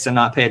athletics and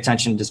not pay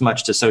attention as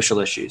much to social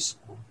issues?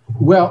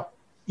 Well,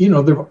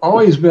 there have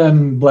always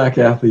been black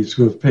athletes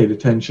who have paid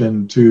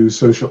attention to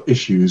social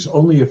issues.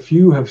 Only a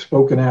few have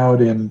spoken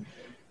out in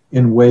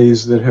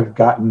ways that have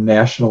gotten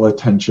national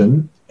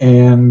attention.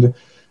 And,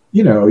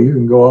 you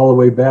can go all the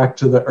way back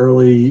to the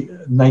early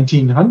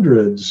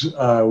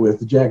 1900s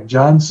with Jack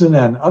Johnson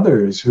and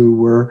others who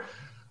were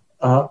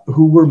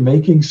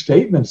making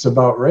statements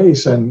about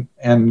race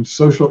and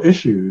social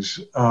issues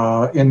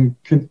in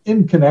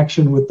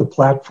connection with the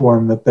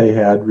platform that they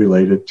had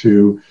related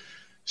to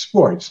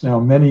sports. Now,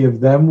 many of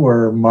them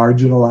were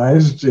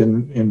marginalized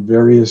in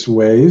various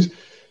ways,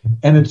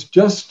 and it's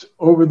just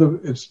over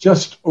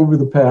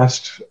the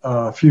past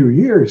few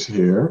years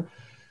here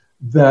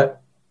that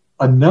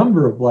a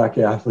number of black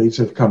athletes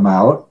have come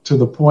out to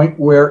the point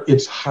where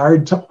it's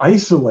hard to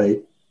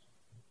isolate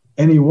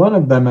any one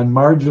of them and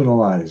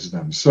marginalize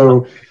them.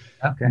 So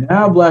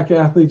now black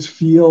athletes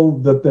feel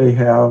that they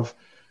have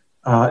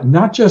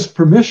not just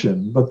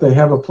permission, but they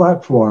have a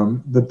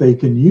platform that they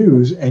can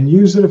use and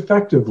use it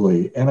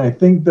effectively. And I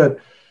think that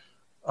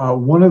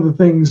one of the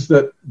things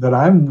that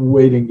I'm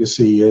waiting to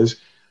see is,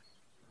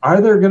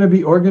 are there going to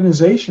be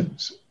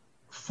organizations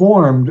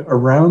formed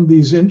around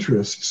these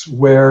interests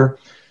where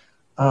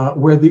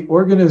the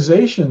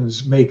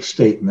organizations make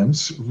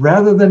statements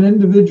rather than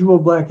individual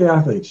black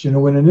athletes?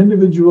 When an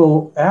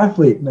individual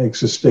athlete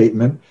makes a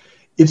statement,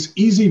 it's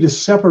easy to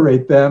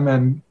separate them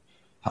and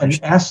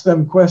ask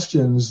them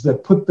questions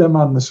that put them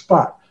on the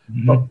spot.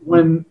 Mm-hmm. But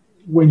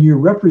when you're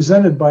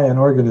represented by an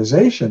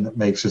organization that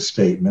makes a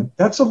statement,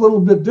 that's a little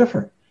bit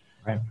different.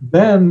 Right.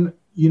 Then,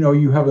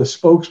 you have a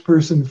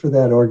spokesperson for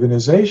that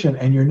organization,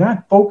 and you're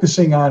not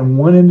focusing on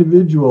one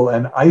individual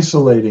and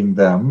isolating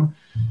them.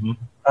 Mm-hmm.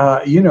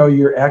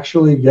 You're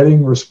actually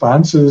getting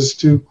responses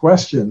to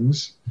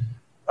questions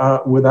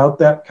without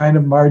that kind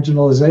of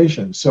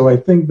marginalization. So I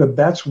think that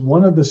that's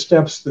one of the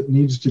steps that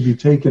needs to be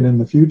taken in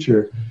the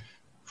future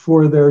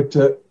for there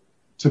to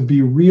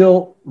be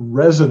real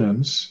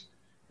resonance,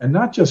 and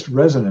not just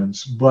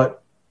resonance,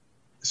 but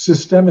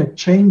systemic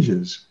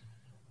changes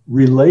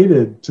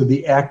related to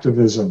the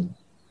activism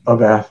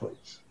of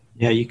athletes.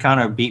 Yeah, you kind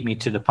of beat me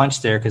to the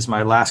punch there, because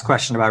my last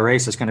question about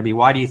race is going to be,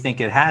 why do you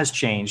think it has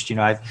changed? You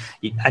know,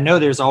 I know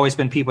there's always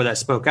been people that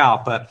spoke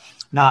out, but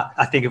not,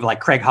 I think of like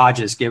Craig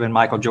Hodges giving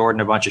Michael Jordan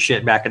a bunch of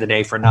shit back in the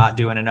day for not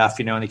doing enough,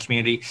 you know, in the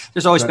community.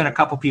 There's always been a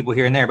couple people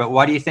here and there, but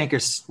why do you think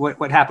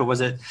what happened? Was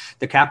it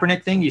the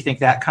Kaepernick thing? You think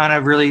that kind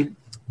of really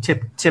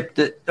tipped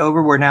it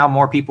over where now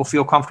more people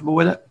feel comfortable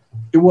with it?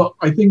 Well,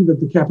 I think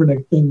that the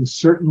Kaepernick thing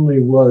certainly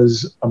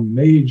was a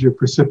major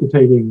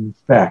precipitating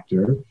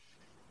factor.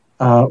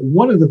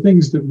 One of the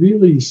things that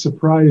really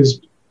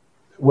surprised,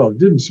 well, it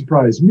didn't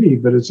surprise me,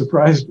 but it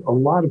surprised a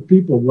lot of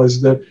people,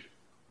 was that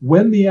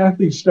when the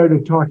athletes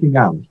started talking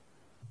out,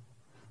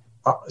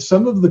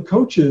 some of the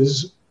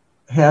coaches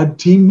had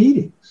team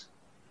meetings.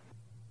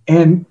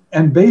 And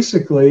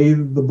basically,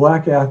 the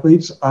black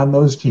athletes on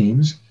those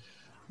teams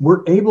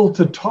were able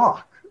to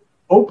talk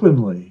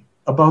openly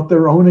about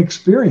their own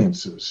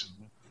experiences.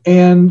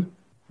 And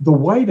the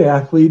white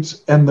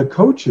athletes and the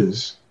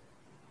coaches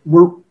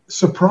were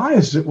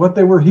surprised at what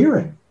they were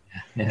hearing.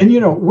 Yeah. And, you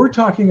know, we're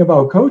talking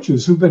about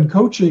coaches who've been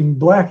coaching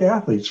black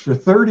athletes for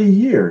 30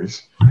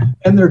 years,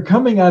 and they're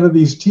coming out of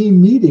these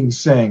team meetings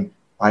saying,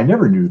 I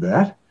never knew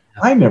that.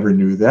 I never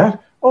knew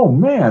that. Oh,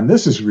 man,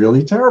 this is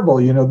really terrible.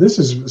 You know, this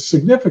is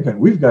significant.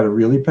 We've got to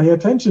really pay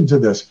attention to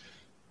this.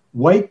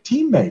 White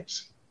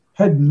teammates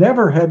had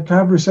never had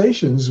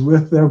conversations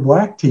with their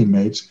black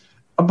teammates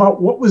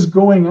about what was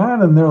going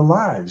on in their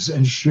lives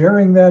and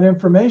sharing that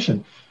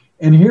information.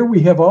 And here we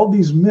have all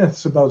these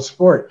myths about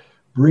sport,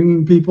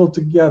 bringing people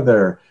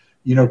together,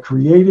 you know,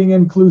 creating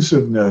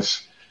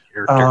inclusiveness,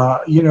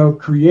 you know,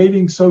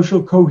 creating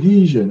social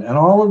cohesion and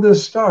all of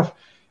this stuff.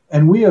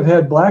 And we have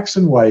had blacks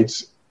and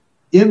whites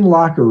in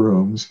locker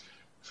rooms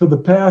for the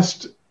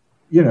past,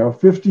 you know,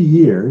 50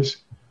 years.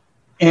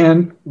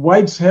 And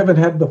whites haven't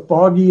had the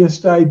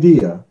foggiest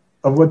idea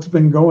of what's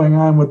been going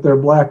on with their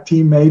black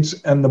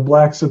teammates and the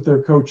blacks that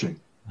they're coaching.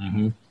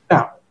 Mm-hmm.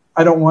 Now,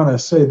 I don't want to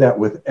say that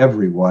with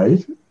every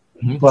white.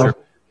 But, sure,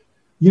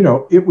 you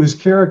know, it was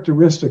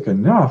characteristic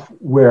enough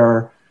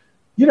where,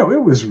 you know,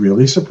 it was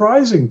really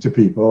surprising to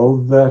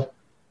people that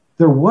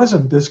there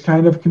wasn't this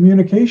kind of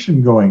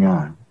communication going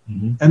on.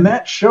 Mm-hmm. And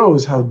that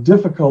shows how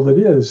difficult it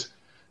is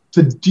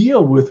to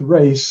deal with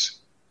race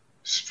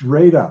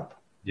straight up.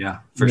 Yeah,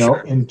 for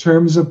sure. In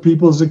terms of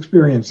people's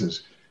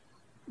experiences.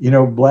 You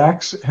know,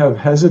 blacks have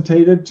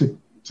hesitated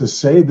to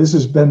say this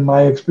has been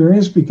my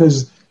experience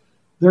because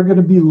they're going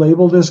to be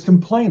labeled as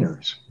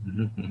complainers,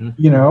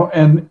 you know,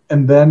 and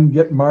then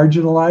get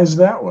marginalized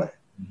that way.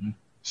 Mm-hmm.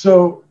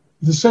 So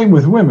the same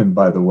with women,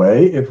 by the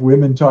way. If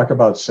women talk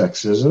about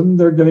sexism,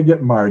 they're going to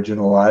get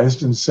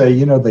marginalized and say,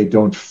 you know, they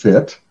don't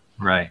fit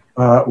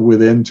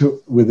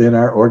within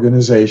our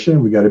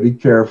organization. We got to be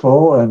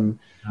careful, and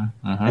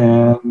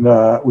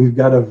we've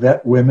got to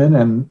vet women,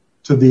 and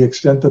to the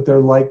extent that they're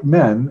like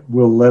men,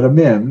 we'll let them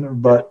in.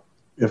 But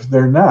if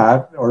they're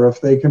not, or if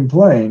they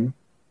complain,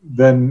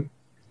 then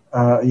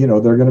you know,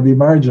 they're going to be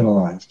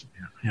marginalized.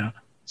 Yeah.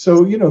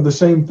 So, you know, the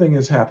same thing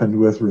has happened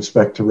with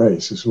respect to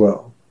race as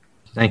well.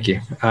 Thank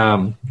you.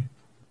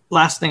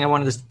 Last thing I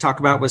wanted to talk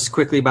about was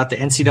quickly about the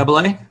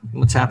NCAA,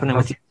 what's happening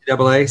with the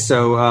NCAA.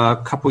 So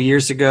a couple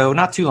years ago,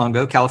 not too long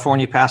ago,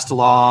 California passed a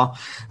law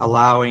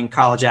allowing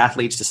college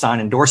athletes to sign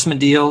endorsement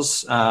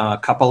deals. A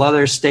couple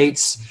other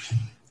states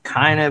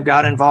kind of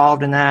got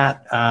involved in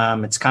that.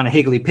 It's kind of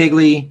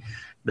higgledy-piggledy.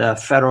 The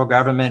federal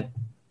government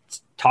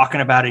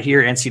talking about it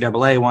here.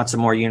 NCAA wants a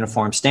more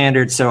uniform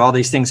standard. So all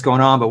these things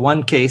going on. But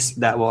one case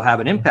that will have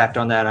an impact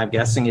on that, I'm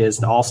guessing, is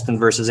the Alston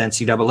versus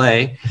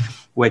NCAA,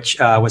 which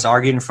was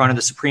argued in front of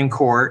the Supreme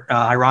Court.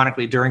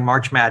 Ironically, during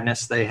March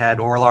Madness, they had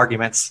oral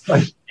arguments.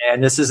 Right.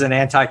 And this is an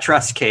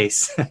antitrust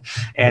case.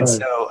 And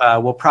so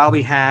we'll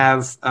probably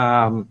have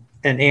an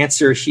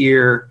answer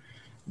here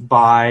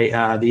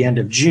by the end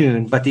of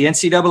June. But the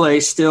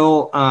NCAA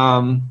still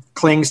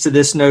clings to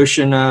this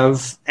notion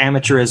of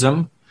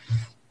amateurism.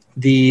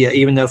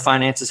 Even though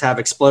finances have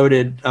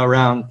exploded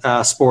around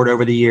sport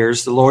over the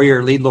years, the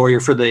lead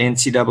lawyer for the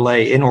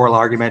NCAA in oral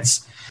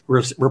arguments,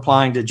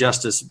 replying to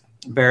Justice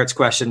Barrett's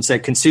question,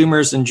 said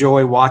consumers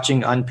enjoy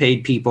watching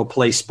unpaid people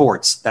play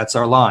sports. That's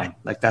our line.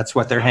 Like, that's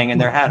what they're hanging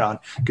their hat on.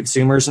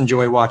 Consumers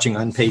enjoy watching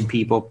unpaid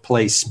people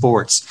play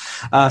sports.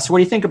 So what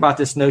do you think about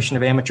this notion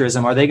of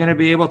amateurism? Are they going to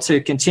be able to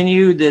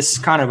continue this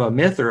kind of a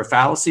myth or a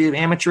fallacy of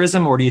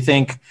amateurism, or do you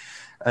think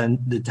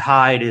the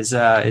tide is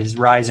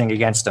rising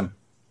against them?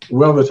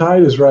 Well, the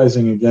tide is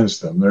rising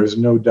against them. There's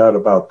no doubt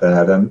about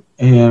that.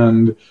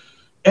 And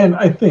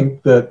I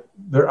think that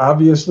there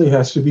obviously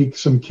has to be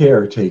some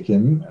care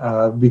taken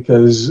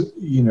because,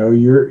 you know,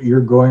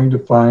 you're going to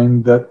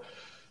find that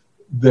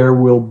there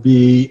will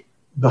be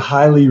the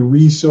highly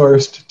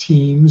resourced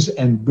teams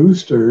and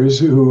boosters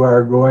who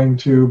are going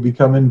to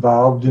become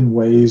involved in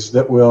ways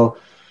that will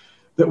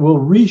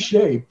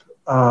reshape,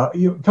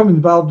 come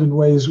involved in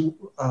ways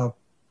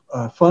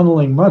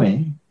funneling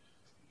money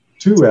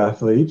to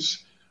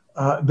athletes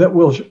that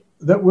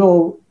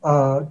will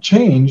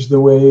change the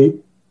way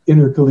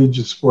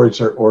intercollegiate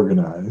sports are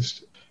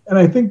organized. And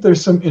I think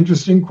there's some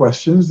interesting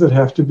questions that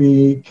have to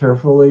be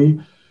carefully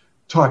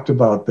talked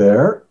about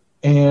there.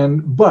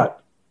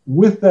 But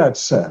with that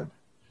said,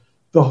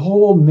 the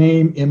whole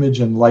name, image,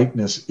 and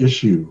likeness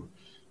issue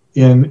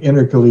in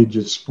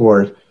intercollegiate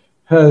sport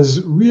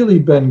has really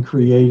been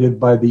created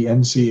by the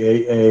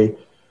NCAA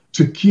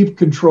to keep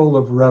control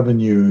of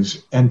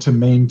revenues and to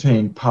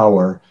maintain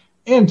power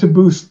and to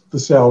boost the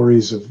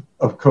salaries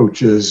of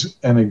coaches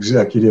and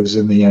executives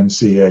in the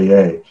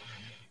NCAA.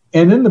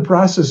 And in the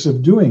process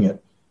of doing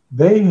it,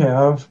 they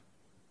have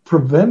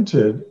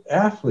prevented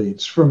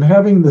athletes from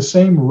having the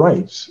same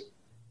rights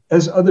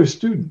as other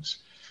students.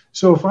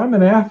 So if I'm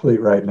an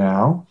athlete right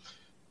now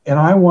and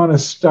I want to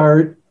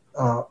start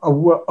a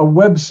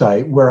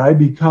website where I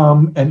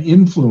become an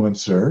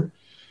influencer,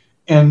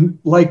 and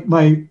like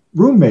my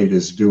roommate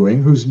is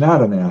doing, who's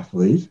not an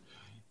athlete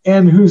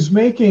and who's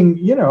making,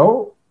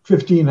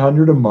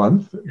 $1,500 a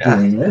month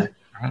doing it.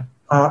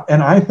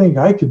 And I think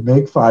I could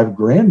make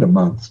 $5,000 a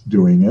month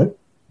doing it.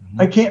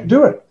 I can't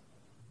do it,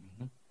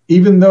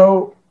 even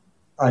though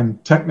I'm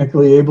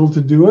technically able to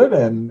do it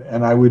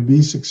and I would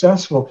be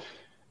successful.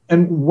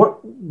 And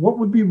what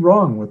would be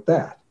wrong with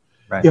that?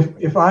 Right.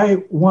 If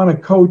I want to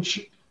coach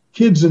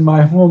kids in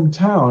my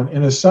hometown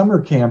in a summer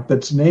camp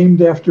that's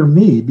named after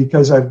me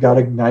because I've got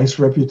a nice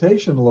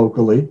reputation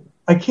locally,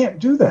 I can't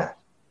do that.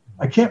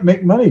 I can't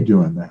make money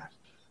doing that.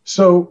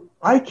 So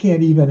I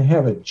can't even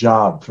have a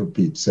job, for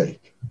Pete's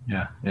sake.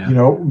 Yeah.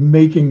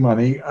 Making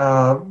money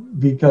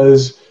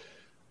because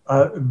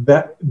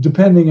that,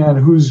 depending on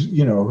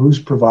who's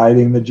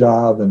providing the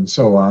job and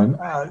so on,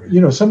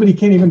 somebody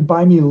can't even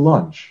buy me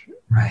lunch.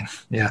 Right.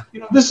 Yeah.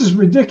 This is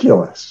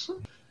ridiculous.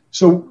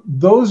 So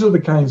those are the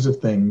kinds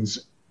of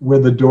things where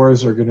the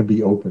doors are going to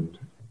be opened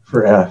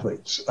for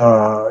athletes.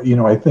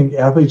 I think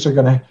athletes are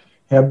going to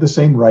have the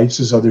same rights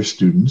as other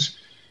students.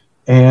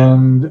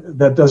 And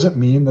that doesn't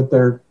mean that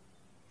there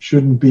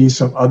shouldn't be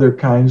some other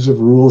kinds of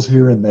rules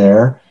here and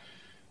there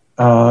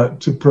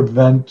to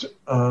prevent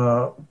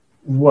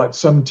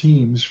some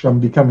teams from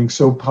becoming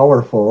so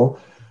powerful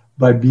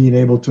by being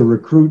able to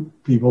recruit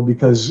people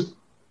because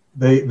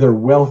they're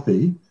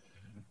wealthy.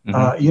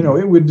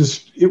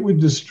 It would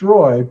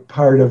destroy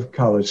part of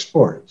college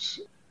sports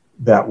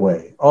that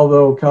way.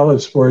 Although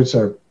college sports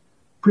are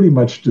pretty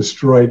much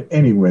destroyed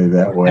anyway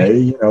that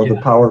way. The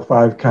Power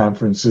Five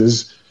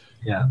conferences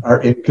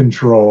are in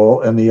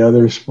control, and the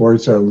other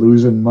sports are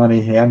losing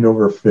money hand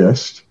over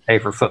fist. Pay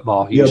for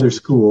football. The other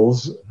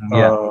schools,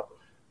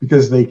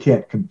 because they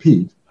can't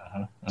compete.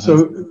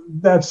 So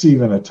that's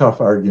even a tough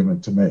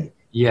argument to make.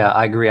 Yeah,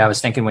 I agree. I was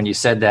thinking when you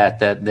said that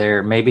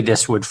there maybe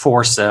this would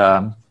force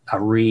sort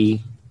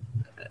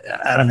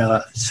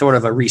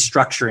of a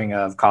restructuring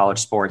of college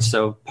sports.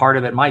 So part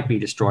of it might be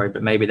destroyed,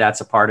 but maybe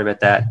that's a part of it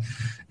that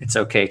it's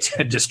okay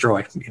to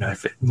destroy,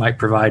 if it might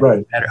provide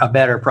a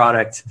better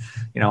product,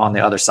 on the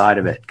other side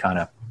of it, kind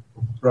of.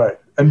 Right.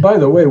 And by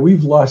the way,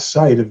 we've lost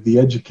sight of the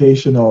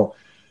educational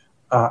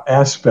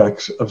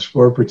aspects of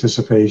sport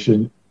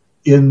participation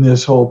in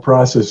this whole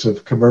process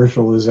of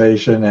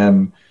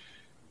commercialization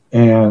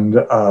and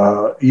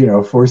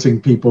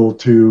forcing people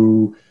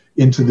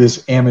into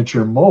this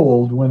amateur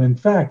mold, when in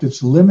fact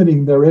it's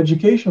limiting their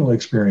educational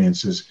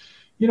experiences.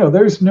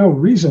 There's no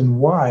reason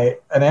why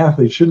an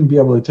athlete shouldn't be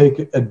able to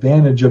take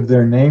advantage of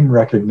their name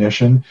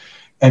recognition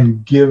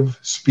and give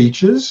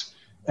speeches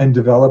and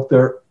develop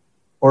their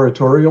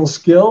oratorial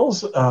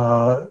skills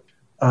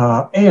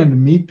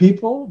and meet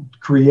people,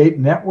 create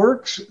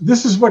networks.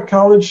 This is what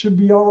college should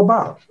be all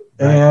about.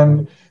 Right.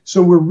 And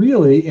so we're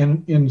really,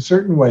 in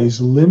certain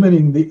ways,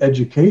 limiting the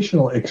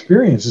educational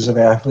experiences of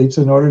athletes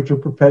in order to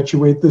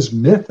perpetuate this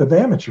myth of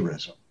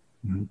amateurism.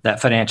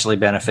 That financially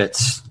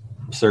benefits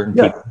certain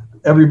people.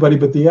 Everybody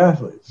but the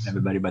athletes.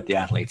 Everybody but the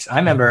athletes. I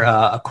remember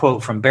a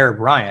quote from Bear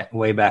Bryant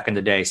way back in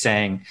the day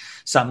saying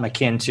something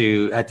akin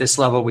to, at this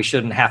level, we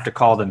shouldn't have to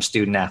call them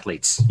student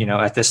athletes.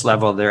 At this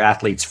level, they're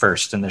athletes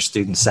first and they're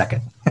students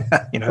second.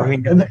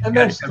 And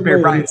that's the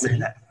Bear Bryant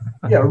saying that.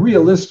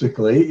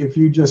 Realistically, if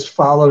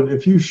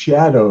you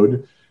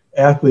shadowed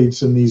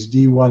athletes in these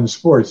D1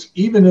 sports,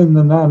 even in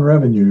the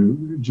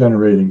non-revenue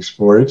generating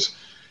sports,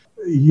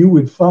 you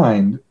would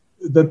find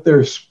that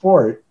their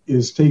sport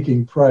is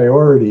taking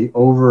priority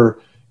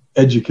over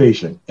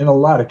education in a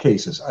lot of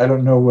cases. I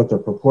don't know what the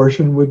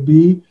proportion would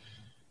be,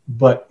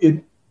 but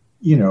the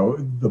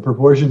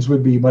proportions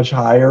would be much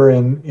higher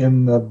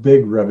in the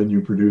big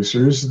revenue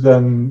producers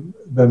than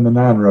the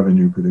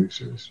non-revenue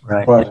producers.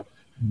 Right.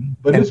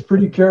 But it's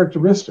pretty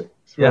characteristic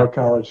throughout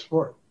college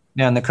sport.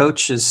 Yeah, and the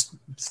coach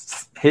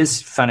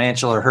his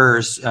financial or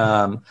hers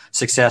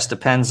success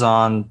depends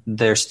on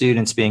their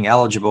students being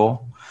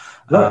eligible.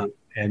 Right.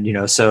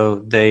 So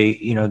they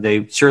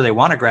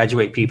want to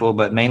graduate people,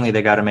 but mainly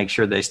they got to make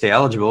sure they stay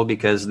eligible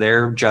because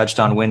they're judged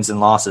on wins and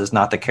losses,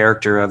 not the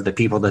character of the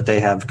people that they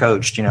have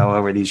coached,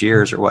 over these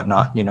years or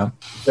whatnot,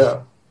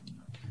 Yeah.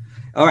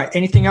 All right.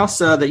 Anything else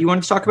that you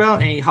wanted to talk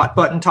about? Any hot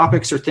button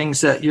topics or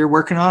things that you're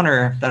working on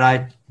or that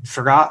I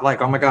forgot?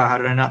 Like, oh my God, how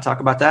did I not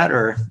talk about that?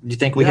 Or do you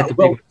think we hit the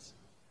big one?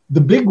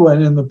 The big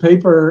one in the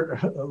paper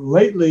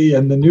lately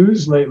and the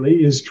news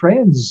lately is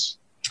trans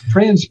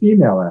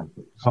female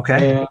athletes.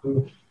 Okay.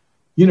 And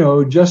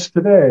Just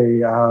today,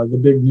 the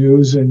big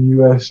news in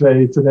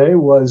USA Today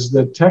was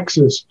that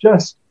Texas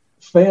just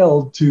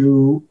failed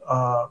to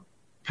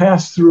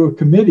pass through a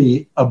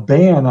committee a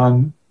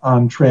ban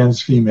on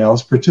trans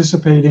females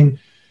participating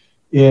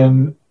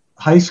in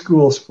high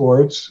school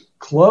sports,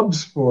 club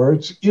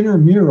sports,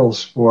 intramural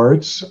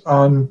sports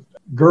on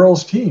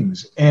girls'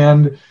 teams.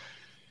 And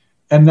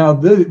now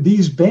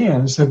these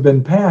bans have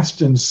been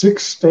passed in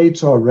 6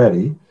 states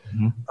already.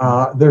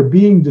 Mm-hmm. They're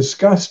being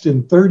discussed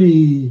in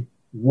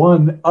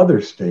 31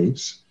 other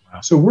states.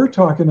 Wow. So we're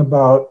talking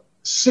about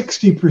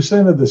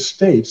 60% of the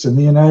states in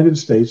the United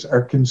States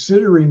are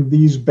considering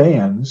these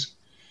bans.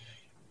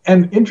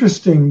 And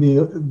interesting,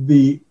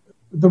 the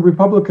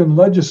Republican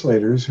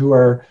legislators who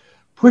are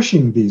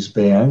pushing these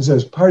bans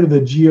as part of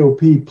the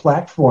GOP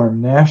platform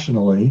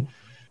nationally,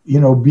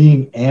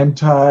 being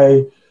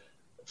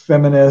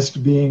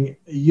anti-feminist, being,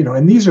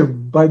 and these are,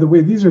 by the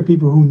way, these are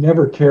people who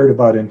never cared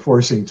about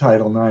enforcing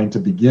Title IX to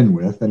begin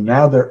with. And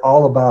now they're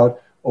all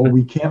about,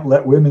 we can't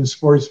let women's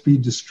sports be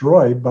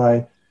destroyed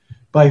by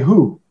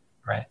who?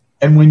 Right.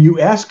 And when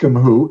you ask them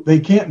who, they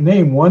can't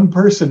name one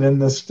person in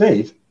the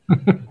state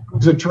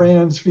who's a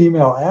trans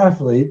female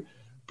athlete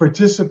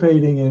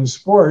participating in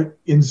sport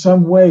in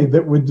some way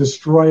that would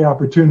destroy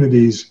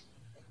opportunities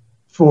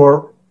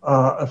for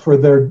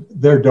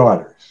their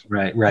daughters.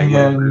 Right.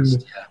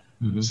 And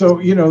so,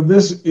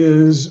 this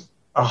is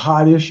a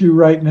hot issue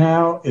right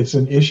now. It's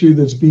an issue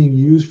that's being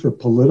used for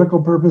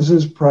political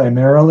purposes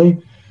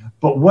primarily.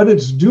 But what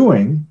it's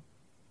doing,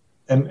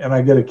 and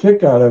I get a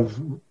kick out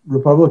of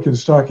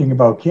Republicans talking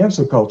about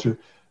cancel culture,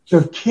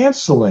 they're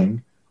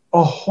canceling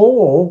a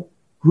whole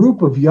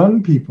group of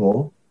young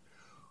people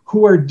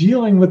who are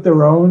dealing with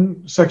their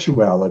own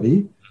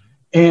sexuality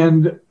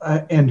and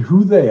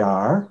who they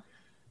are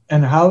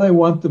and how they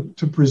want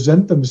to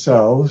present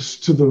themselves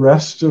to the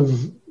rest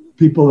of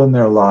people in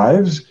their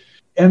lives.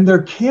 And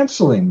they're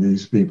canceling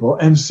these people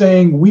and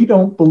saying, we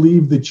don't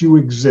believe that you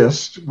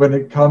exist when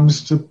it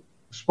comes to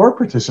sport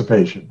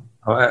participation.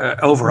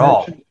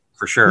 Overall,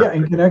 for sure. Yeah,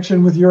 in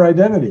connection with your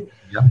identity.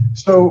 Yep.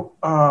 So,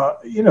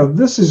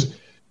 this is,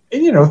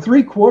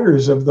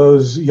 3/4 of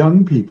those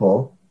young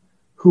people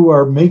who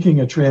are making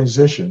a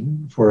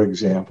transition, for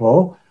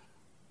example,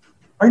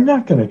 are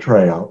not going to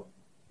try out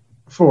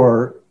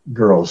for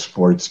girls'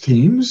 sports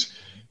teams.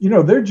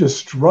 They're just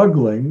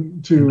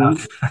struggling to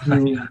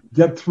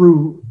get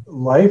through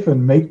life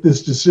and make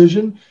this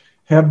decision,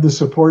 have the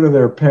support of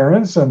their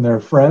parents and their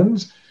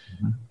friends.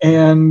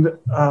 And,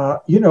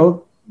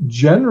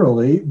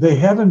 generally, they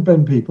haven't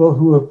been people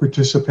who have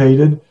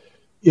participated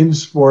in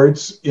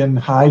sports in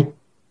high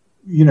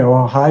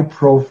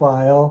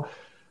profile,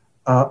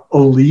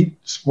 elite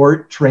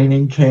sport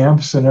training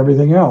camps and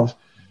everything else.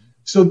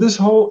 So this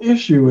whole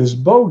issue is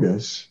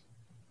bogus,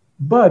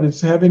 but it's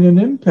having an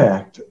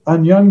impact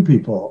on young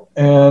people.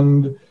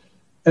 And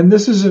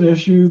this is an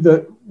issue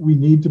that we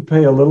need to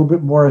pay a little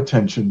bit more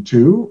attention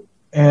to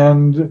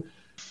and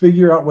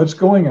figure out what's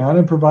going on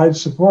and provide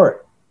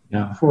support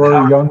for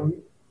young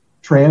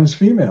trans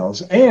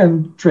females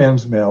and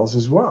trans males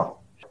as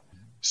well.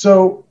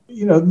 So,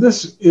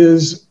 this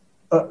is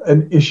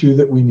an issue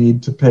that we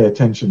need to pay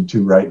attention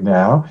to right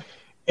now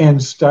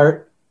and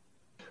start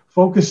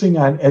focusing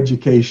on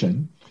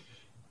education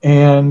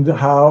and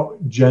how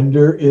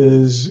gender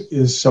is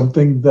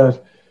something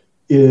that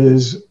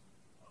is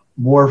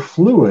more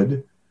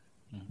fluid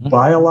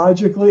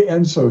biologically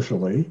and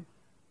socially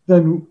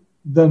than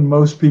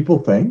most people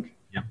think.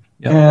 Yep.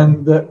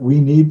 And that we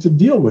need to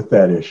deal with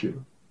that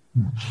issue.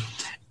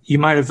 You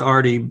might have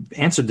already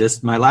answered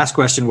this. My last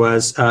question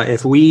was,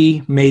 if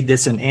we made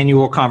this an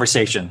annual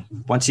conversation,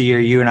 once a year,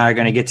 you and I are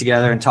going to get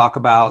together and talk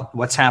about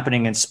what's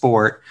happening in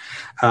sport,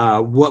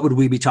 what would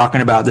we be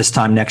talking about this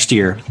time next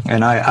year?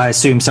 And I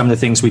assume some of the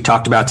things we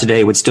talked about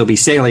today would still be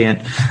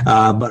salient,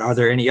 but are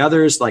there any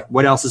others? Like,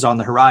 what else is on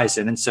the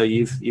horizon? And so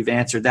you've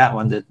answered that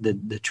one.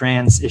 The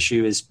trans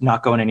issue is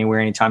not going anywhere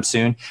anytime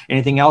soon.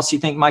 Anything else you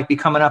think might be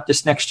coming up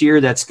this next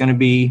year that's going to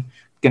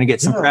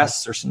get some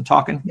press or some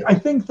talking? I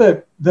think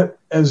that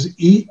as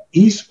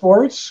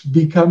esports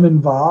become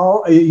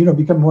involved,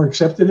 become more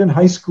accepted in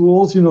high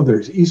schools,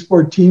 there's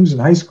esport teams in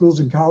high schools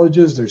and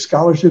colleges, there's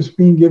scholarships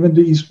being given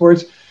to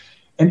esports.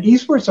 And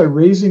esports are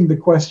raising the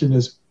question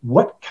is,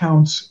 what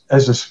counts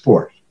as a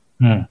sport?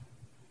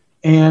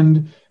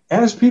 And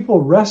as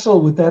people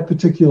wrestle with that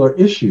particular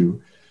issue,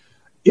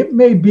 it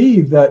may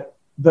be that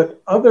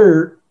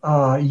other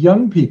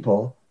young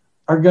people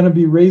are going to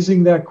be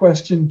raising that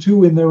question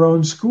too in their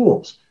own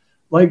schools.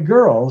 Like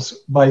girls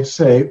might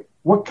say,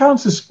 what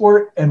counts as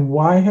sport and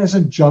why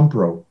hasn't jump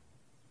rope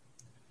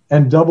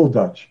and double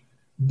dutch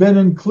been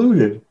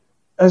included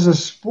as a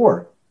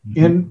sport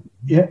in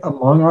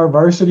among our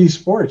varsity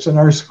sports in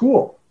our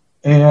school?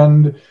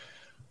 And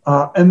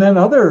then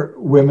other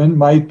women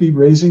might be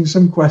raising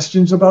some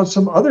questions about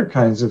some other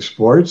kinds of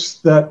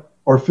sports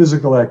or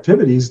physical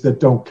activities that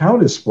don't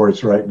count as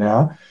sports right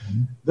now,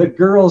 that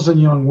girls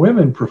and young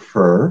women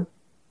prefer,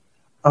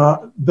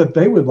 that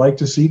they would like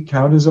to see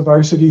count as a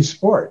varsity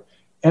sport.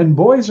 And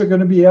boys are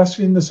going to be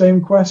asking the same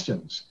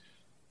questions.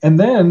 And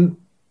then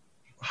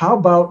how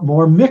about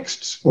more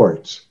mixed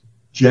sports,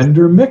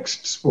 gender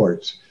mixed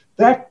sports?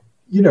 That,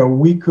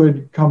 we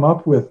could come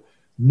up with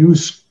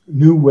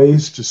new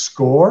ways to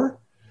score.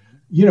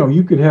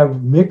 You could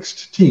have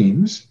mixed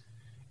teams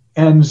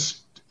and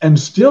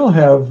still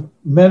have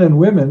men and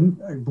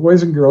women,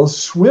 boys and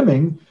girls,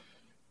 swimming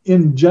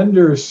in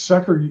gender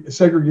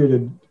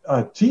segregated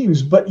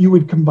teams, but you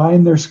would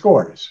combine their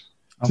scores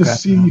to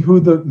see who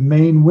the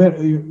main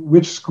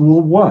which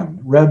school won,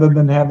 rather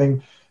than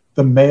having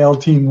the male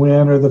team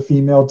win or the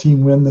female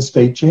team win the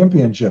state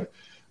championship.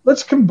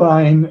 Let's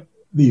combine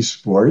these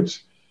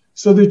sports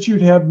so that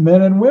you'd have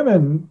men and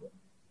women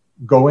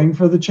going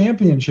for the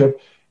championship.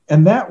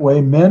 And that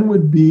way,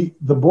 the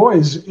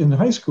boys in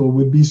high school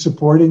would be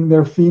supporting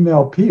their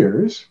female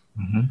peers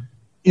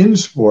in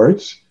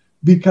sports,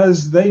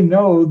 because they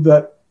know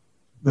that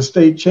the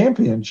state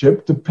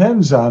championship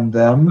depends on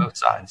them, both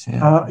sides,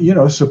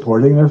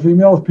 supporting their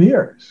female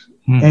peers.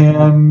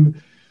 And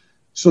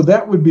so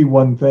that would be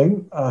one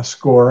thing,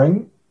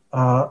 scoring.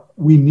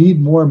 We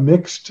need more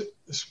mixed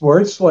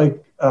sports,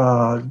 like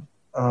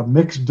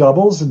mixed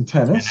doubles and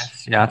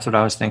tennis. Yeah, that's what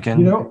I was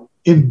thinking.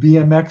 In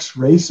BMX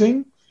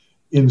racing,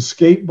 in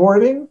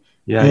skateboarding,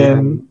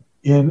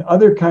 in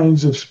other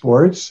kinds of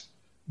sports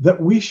that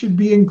we should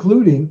be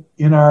including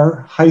in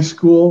our high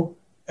school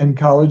and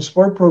college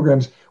sport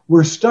programs.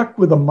 We're stuck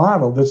with a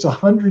model that's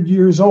 100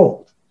 years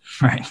old.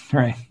 Right. If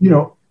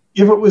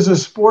it was a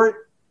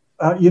sport,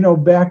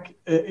 back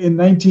in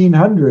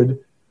 1900,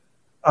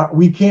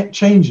 we can't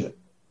change it.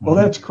 Well,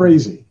 that's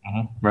crazy.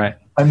 Right.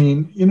 I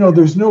mean,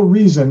 there's no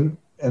reason,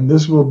 and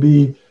this will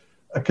be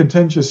a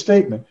contentious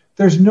statement,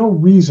 there's no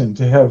reason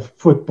to have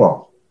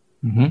football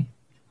in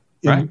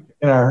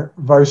our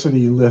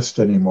varsity list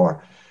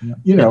anymore.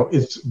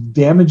 It's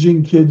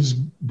damaging kids'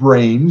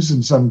 brains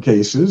in some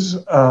cases,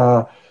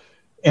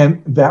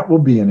 and that will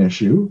be an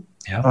issue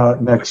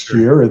next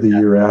year or the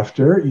year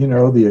after.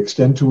 The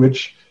extent to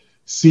which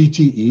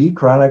CTE,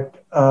 chronic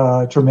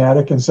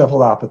traumatic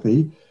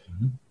encephalopathy,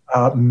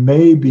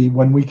 may be,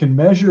 when we can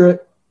measure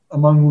it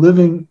among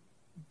living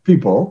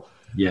people,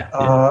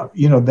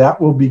 that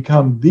will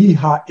become the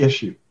hot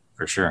issue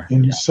for sure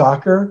in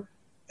soccer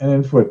and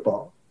in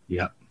football.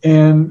 Yeah.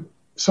 And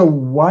so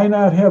why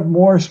not have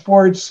more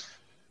sports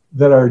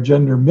that are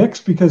gender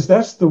mixed? Because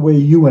that's the way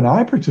you and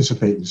I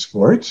participate in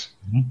sports.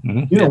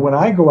 When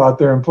I go out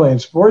there and play in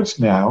sports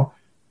now,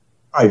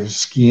 I'm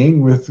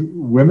skiing with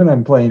women,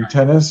 I'm playing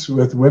tennis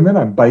with women,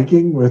 I'm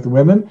biking with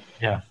women.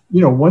 Yeah.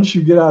 Once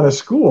you get out of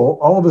school,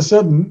 all of a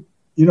sudden,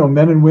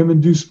 men and women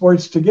do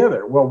sports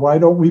together. Well, why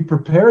don't we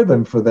prepare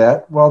them for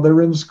that while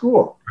they're in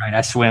school? Right. I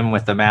swim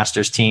with the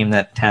masters team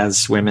that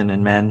has women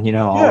and men,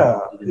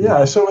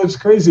 So it's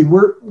crazy.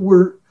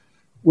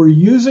 We're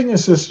using a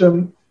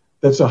system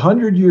that's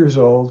 100 years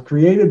old,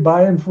 created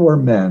by and for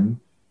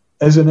men,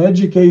 as an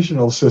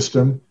educational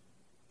system,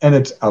 and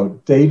it's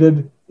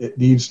outdated. It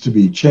needs to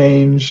be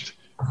changed.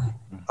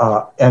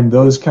 And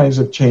those kinds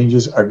of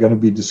changes are going to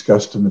be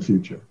discussed in the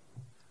future.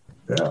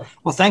 Yeah.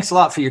 Well, thanks a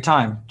lot for your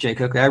time, Jay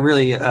Coakley. I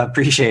really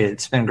appreciate it.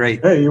 It's been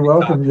great. Hey, you're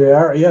welcome,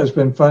 JR. Yeah, it's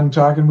been fun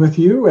talking with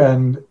you,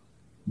 and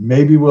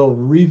maybe we'll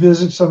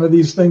revisit some of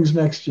these things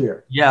next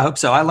year. Yeah, I hope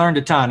so. I learned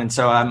a ton, and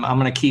so I'm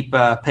going to keep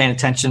paying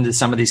attention to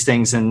some of these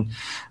things and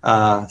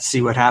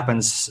see what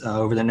happens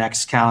over the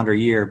next calendar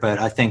year. But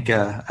I think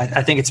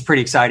it's a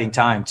pretty exciting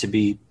time to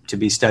be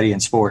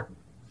studying sport.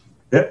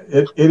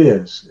 It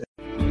is.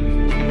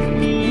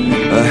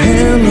 A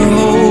hand to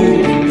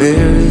hold,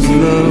 there is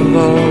love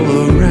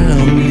all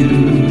around you.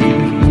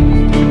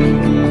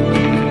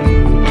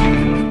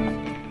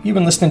 You've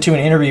been listening to an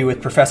interview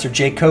with Professor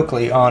Jay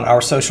Coakley on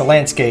Our Social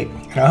Landscape,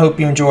 and I hope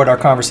you enjoyed our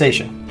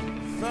conversation.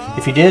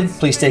 If you did,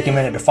 please take a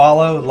minute to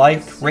follow,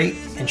 like, rate,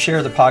 and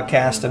share the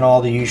podcast in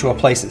all the usual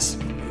places.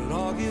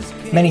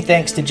 Many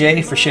thanks to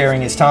Jay for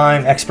sharing his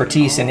time,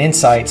 expertise, and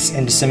insights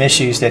into some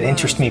issues that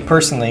interest me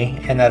personally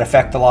and that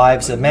affect the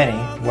lives of many,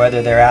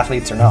 whether they're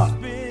athletes or not.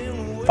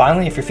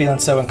 Finally, if you're feeling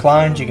so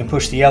inclined, you can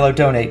push the yellow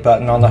donate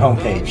button on the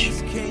homepage.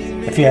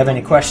 If you have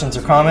any questions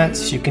or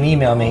comments, you can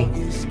email me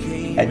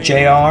at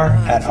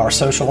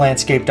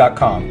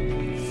jr@oursociallandscape.com.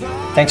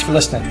 Thanks for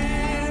listening.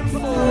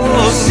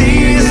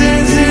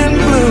 Seasons in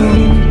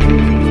bloom,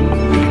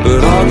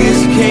 but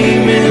August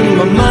came and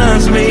my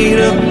mind's made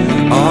up.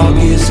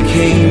 August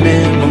came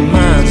and my